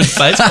foot with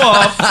face.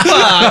 Oh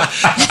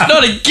fuck!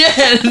 Not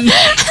again.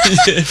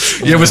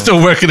 Yeah, we're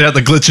still working out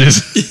the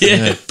glitches.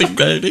 Yeah, big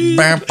baby.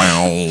 Bow,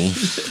 bow.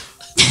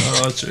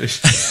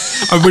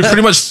 Oh, we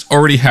pretty much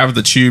already have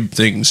the tube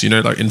things,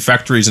 like in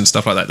factories and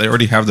stuff like that. They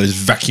already have those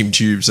vacuum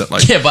tubes that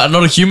like Yeah, but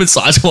not a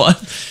human-sized one.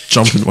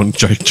 jump in one,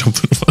 jump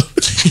in one.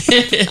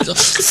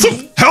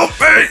 Help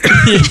me!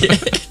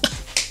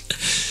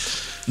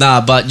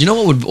 Nah, but you know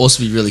what would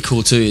also be really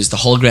cool too is the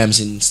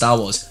holograms in Star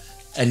Wars.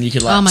 And you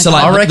could like, Oh my so God.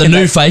 like I reckon the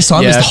new that-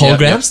 FaceTime is the Yeah, yeah,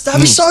 holograms. yeah.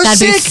 That'd be so That'd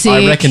be sick. sick.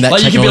 I reckon that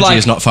Like, you could be technology like,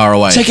 is not far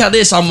away. Check out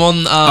this. I'm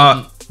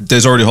on.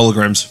 There's already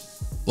holograms.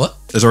 What?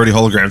 There's already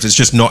holograms. It's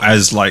just not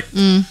as like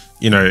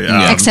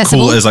Accessible.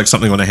 cool as like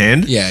something on a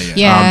hand. Yeah.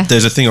 Yeah.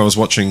 There's a thing I was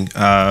watching.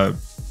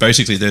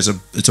 Basically,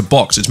 it's a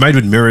box. It's made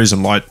with mirrors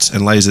and lights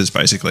and lasers.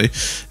 Basically,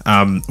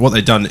 what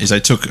they done is they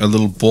took a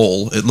little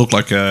ball. It looked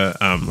like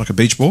a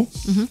beach ball.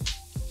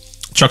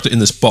 Chucked it in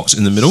this box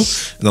in the middle,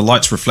 and the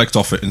lights reflect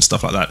off it and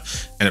stuff like that.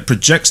 And it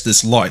projects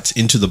this light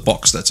into the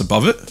box that's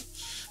above it.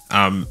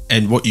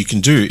 And what you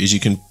can do is you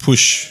can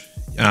push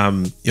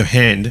your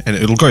hand, and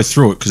it'll go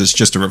through it because it's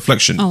just a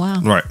reflection. Oh, wow.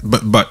 Right,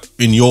 but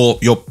in your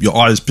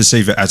eyes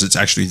perceive it as it's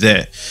actually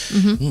there.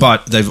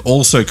 But they've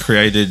also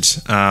created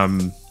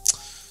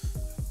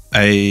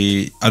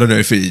I don't know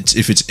if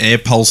it's air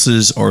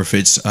pulses or if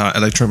it's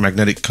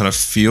electromagnetic kind of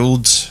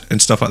fields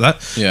and stuff like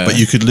that. Yeah. But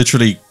you could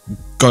literally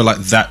go like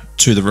that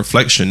to the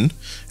reflection,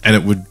 and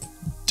it would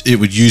it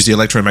would use the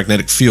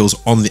electromagnetic fields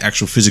on the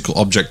actual physical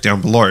object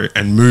down below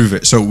and move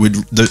it. So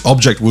the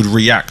object would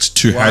react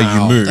to how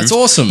you move. That's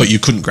awesome. But you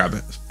couldn't grab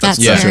it. That's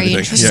the very thing.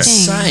 interesting.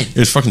 Insane. It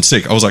was fucking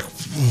sick. I was like,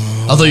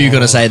 I thought you were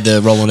going to say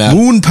the Rolling Loud,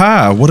 moon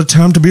pie, what a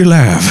time to be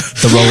alive.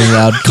 the Rolling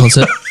Loud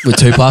concert with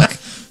Tupac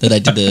that they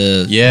did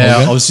the. Yeah,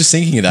 hologram. I was just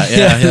thinking of that.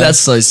 Yeah, yeah. That's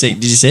so sick.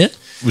 Did you see it?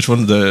 Which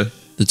one? The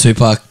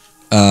Tupac.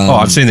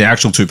 I've seen the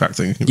actual Tupac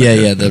thing.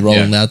 Yeah, the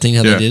Rolling Loud thing,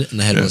 how Yeah. they did it, and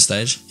they had it on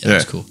stage. Yeah, that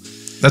was cool.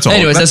 That's all.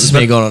 Anyways, that's just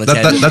me going on a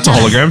tangent. That's a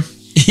hologram.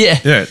 Yeah.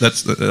 Yeah,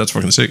 that's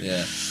fucking sick.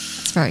 Yeah.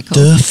 It's very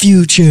cool. The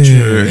future.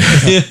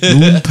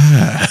 Moon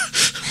pie.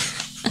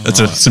 That's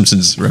a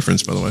Simpsons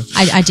reference, by the way.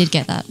 I did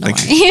get that. Don't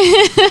Thank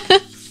worry.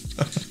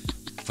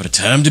 What a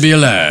time to be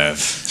alive.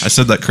 I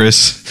said that,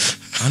 Chris.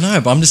 I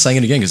know, but I'm just saying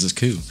it again because it's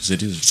cool. Because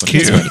it is. What a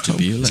cute. time to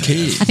be alive.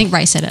 I think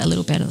Ray said it a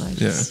little better though.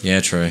 Yeah. Yeah,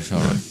 true. All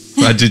right.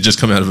 I did just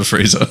come out of a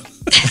freezer.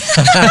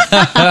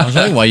 I was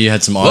wondering why you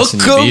had some ice in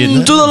your Welcome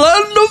beard. to the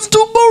land of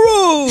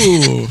tomorrow.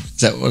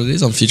 Is that what it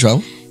is on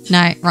Futurama?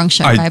 No, wrong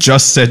show, I babe.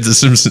 just said The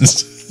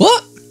Simpsons.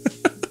 What?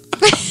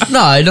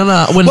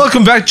 No. When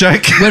Welcome back,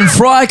 Jake. when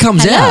Fry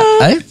comes Hello.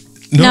 out, eh?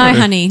 no,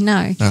 honey,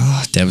 no.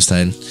 Oh,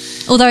 devastating.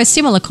 Although a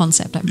similar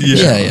concept, I'm pretty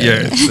sure.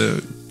 Yeah. It's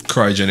a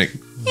cryogenic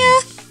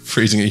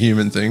freezing a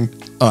human thing.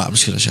 All right, I'm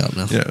just going to shut up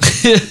now.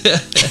 Yeah.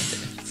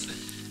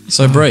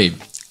 So, Bree,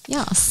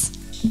 Yes.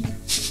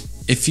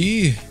 if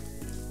you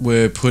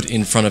were put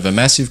in front of a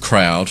massive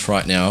crowd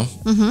right now,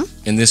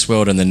 in this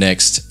world and the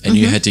next, and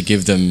you had to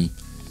give them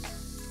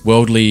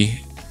worldly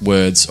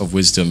words of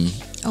wisdom,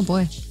 Oh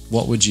boy.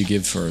 what would you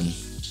give for them?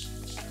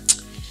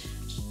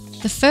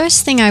 The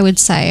first thing I would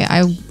say,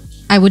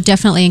 I would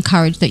definitely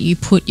encourage that you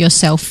put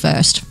yourself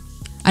first.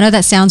 I know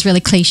that sounds really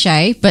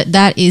cliche, but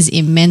that is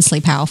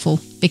immensely powerful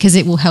because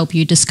it will help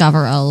you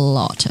discover a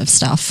lot of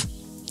stuff.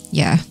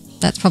 Yeah,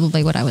 that's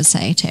probably what I would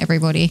say to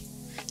everybody.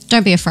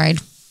 Don't be afraid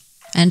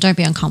and don't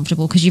be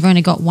uncomfortable because you've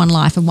only got one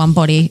life and one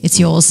body. It's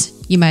yours.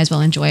 You may as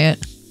well enjoy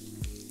it.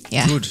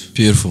 Yeah. Good.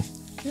 Beautiful.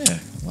 Yeah,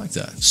 I like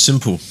that.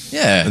 Simple.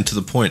 Yeah. And to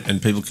the point,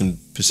 and people can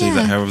perceive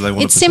Yeah. it however they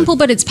want It's to. simple,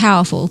 but it's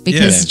powerful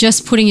because Yeah.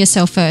 just putting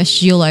yourself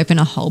first, you'll open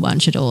a whole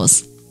bunch of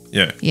doors.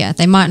 Yeah. Yeah,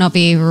 they might not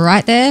be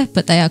right there,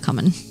 but they are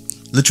coming.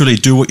 Literally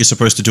do what you're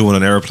supposed to do on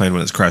an aeroplane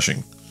when it's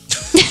crashing.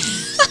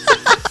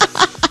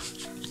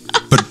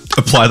 But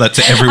apply that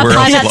to everywhere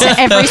Apply else. that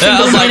to every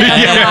single moment of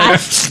your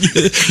life.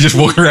 You just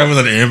walk around with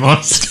an air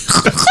mask.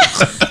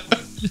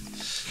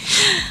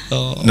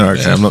 No,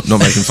 okay, I'm not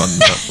making fun of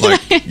that.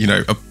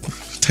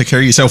 Like, take care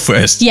of yourself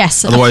first.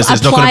 Yes, Otherwise,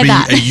 there's not going to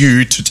apply be that. a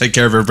you to take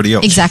care of everybody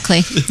else.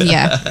 Exactly.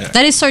 Yeah.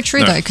 That is so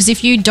true, No. though, because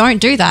if you don't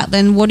do that,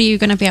 then what are you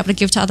going to be able to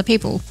give to other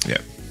people? Yeah.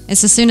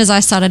 It's as soon as I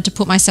started to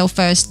put myself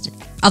first,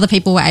 other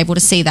people were able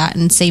to see that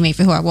and see me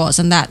for who I was.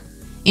 And that,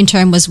 in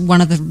turn, was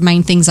one of the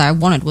main things I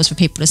wanted was for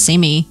people to see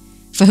me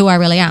for who I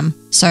really am.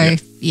 So,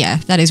 yeah,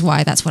 that is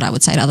why that's what I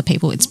would say to other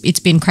people. It's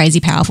been crazy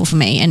powerful for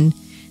me. And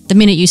the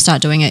minute you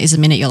start doing it is the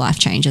minute your life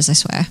changes, I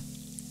swear.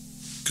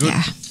 Good.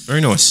 Yeah.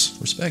 Very nice.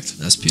 Respect.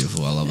 That's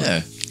beautiful. I love Yeah.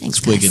 it. Thanks,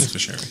 It's wicked. guys. Thanks for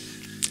sharing.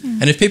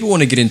 And if people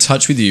want to get in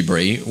touch with you,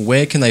 Bree,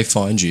 where can they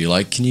find you?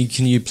 Like, can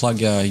you plug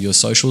your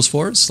socials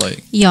for us?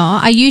 Like, Yeah,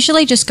 I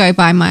usually just go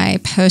by my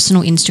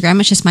personal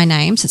Instagram. It's just my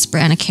name, so it's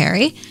Brianna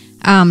Carey.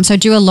 So I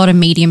do a lot of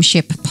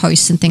mediumship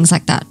posts and things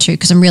like that too,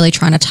 because I'm really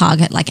trying to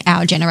target like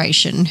our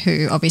generation,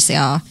 who obviously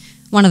are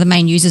one of the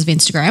main users of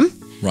Instagram.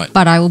 right?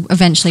 But I will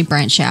eventually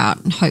branch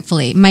out and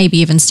hopefully maybe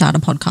even start a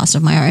podcast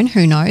of my own.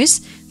 Who knows?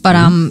 But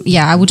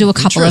yeah, I will do a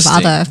couple of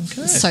Interesting. other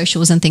Okay.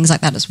 socials and things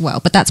like that as well.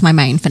 But that's my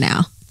main for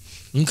now.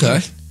 Okay.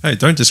 Hey,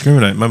 don't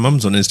discriminate. My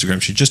mum's on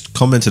Instagram. She just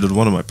commented on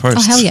one of my posts.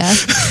 Oh hell yeah!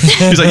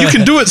 She's like, you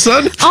can do it,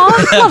 son.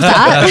 Oh, I love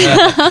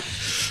that.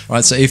 All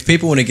right. So if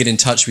people want to get in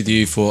touch with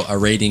you for a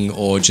reading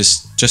or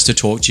just to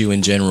talk to you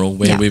in general,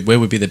 where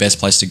would be the best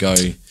place to go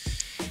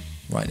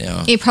right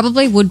now? It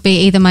probably would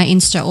be either my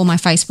Insta or my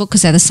Facebook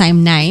because they're the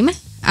same name.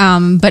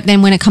 But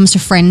then when it comes to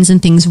friends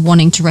and things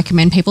wanting to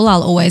recommend people,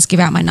 I'll always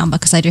give out my number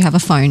because I do have a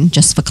phone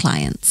just for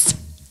clients.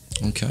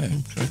 Okay.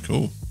 Okay,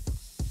 cool.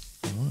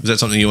 Is that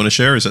something you want to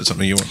share? Or is that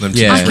something you want them to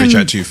Yeah. just reach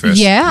out to you first?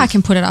 Yeah, I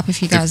can put it up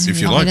if you guys if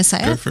you want like, me to say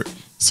go it. for it.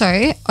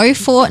 So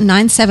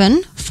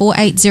 0497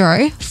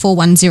 480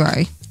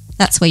 410.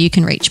 That's where you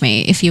can reach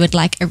me if you would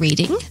like a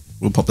reading.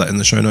 We'll pop that in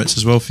the show notes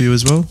as well for you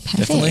as well. Perfect.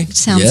 Definitely.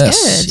 Sounds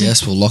yes. good.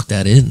 Yes, we'll lock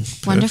that in.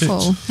 Wonderful.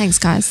 Perfect. Thanks,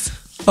 guys.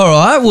 All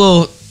right.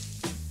 Well,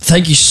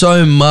 thank you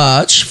so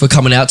much for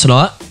coming out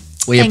tonight.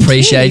 We Thank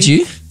appreciate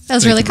you. That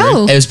was Thank really you, Bree.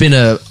 cool. It's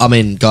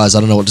been guys, I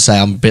don't know what to say.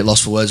 I'm a bit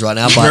lost for words right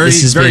now, but Very,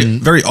 this has very, been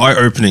very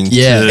eye-opening.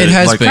 Yeah. to, It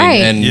has like, been.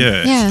 Great. And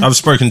Yeah. Yeah. I've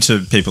spoken to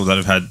people that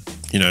have had,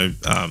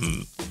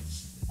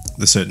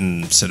 the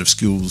certain set of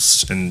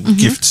skills and Mm-hmm.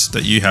 gifts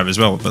that you have as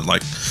well, but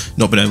like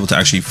not been able to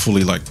actually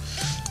fully like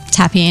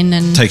Tap in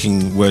and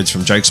taking words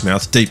from Jake's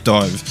mouth, deep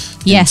dive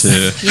yes.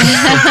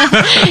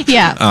 into,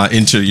 Yeah.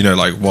 into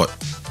like what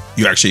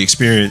you actually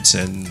experience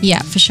and Yeah,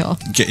 for sure.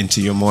 get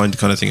into your mind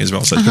kind of thing as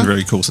well. So it's been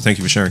very cool. So thank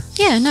you for sharing.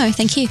 Yeah, no,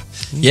 thank you.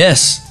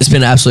 Yes, it's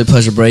been an absolute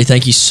pleasure, Bree.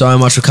 Thank you so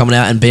much for coming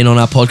out and being on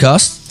our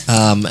podcast.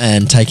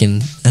 and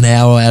taking an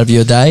hour out of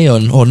your day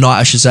or night,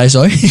 I should say.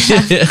 Sorry.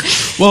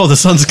 Well, the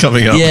sun's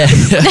coming up. Yeah.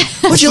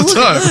 Would you look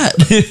at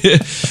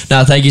that?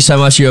 No, thank you so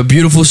much. You're a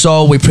beautiful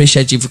soul. We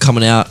appreciate you for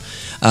coming out.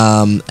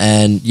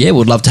 And yeah,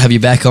 we'd love to have you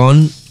back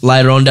on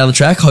later on down the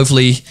track.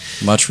 Hopefully.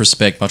 Much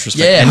respect.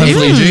 Yeah, and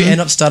hopefully. if you do end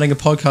up starting a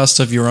podcast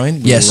of your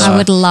own, Yes. I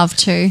would love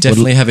to.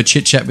 definitely have a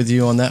chit chat with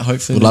you on that.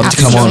 Hopefully, We'd love to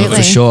come on for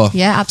Absolutely. sure.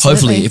 Yeah,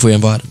 absolutely. Hopefully, if we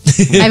invite.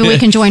 Maybe we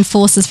can join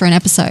forces for an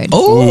episode.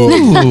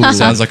 Oh,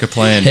 sounds like a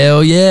plan.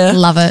 hell yeah.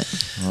 Love it.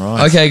 All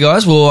right. Okay,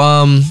 guys. Well,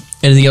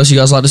 anything else you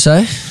guys like to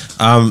say?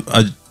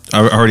 I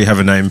already have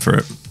a name for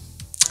it.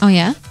 Oh,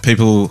 yeah?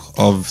 People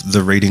of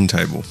the reading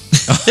table.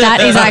 That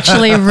is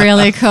actually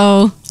really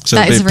cool. So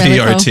That is it'd be really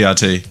cool.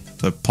 POTRT,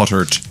 the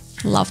Pottert.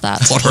 Love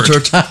that.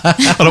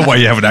 I don't know why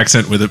you have an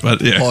accent with it,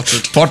 but yeah.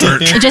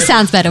 Pottert. It just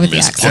sounds better with the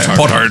accent.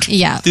 Pottert.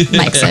 Yeah,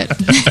 makes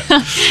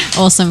it.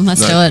 Awesome.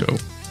 Let's do it. Cool.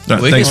 No,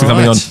 thanks for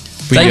coming on.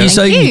 Thank you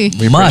so Thank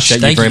you. much. Appreciate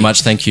you Thank very you.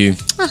 much. Thank you.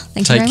 Oh,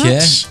 thank Take you very care.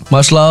 much.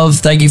 Much love.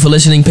 Thank you for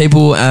listening,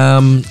 people.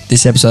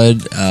 This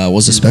episode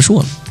was a special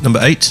one. Number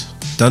 8,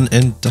 done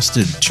and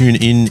dusted. Tune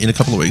in a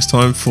couple of weeks'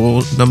 time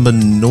for number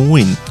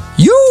 9.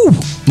 You.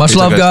 Much Peace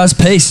love, out, guys.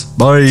 Peace.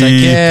 Bye.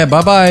 Take care.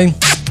 Bye bye.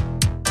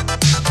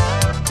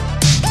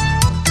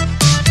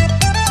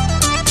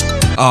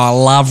 Oh, I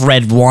love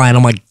red wine. Oh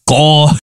my god.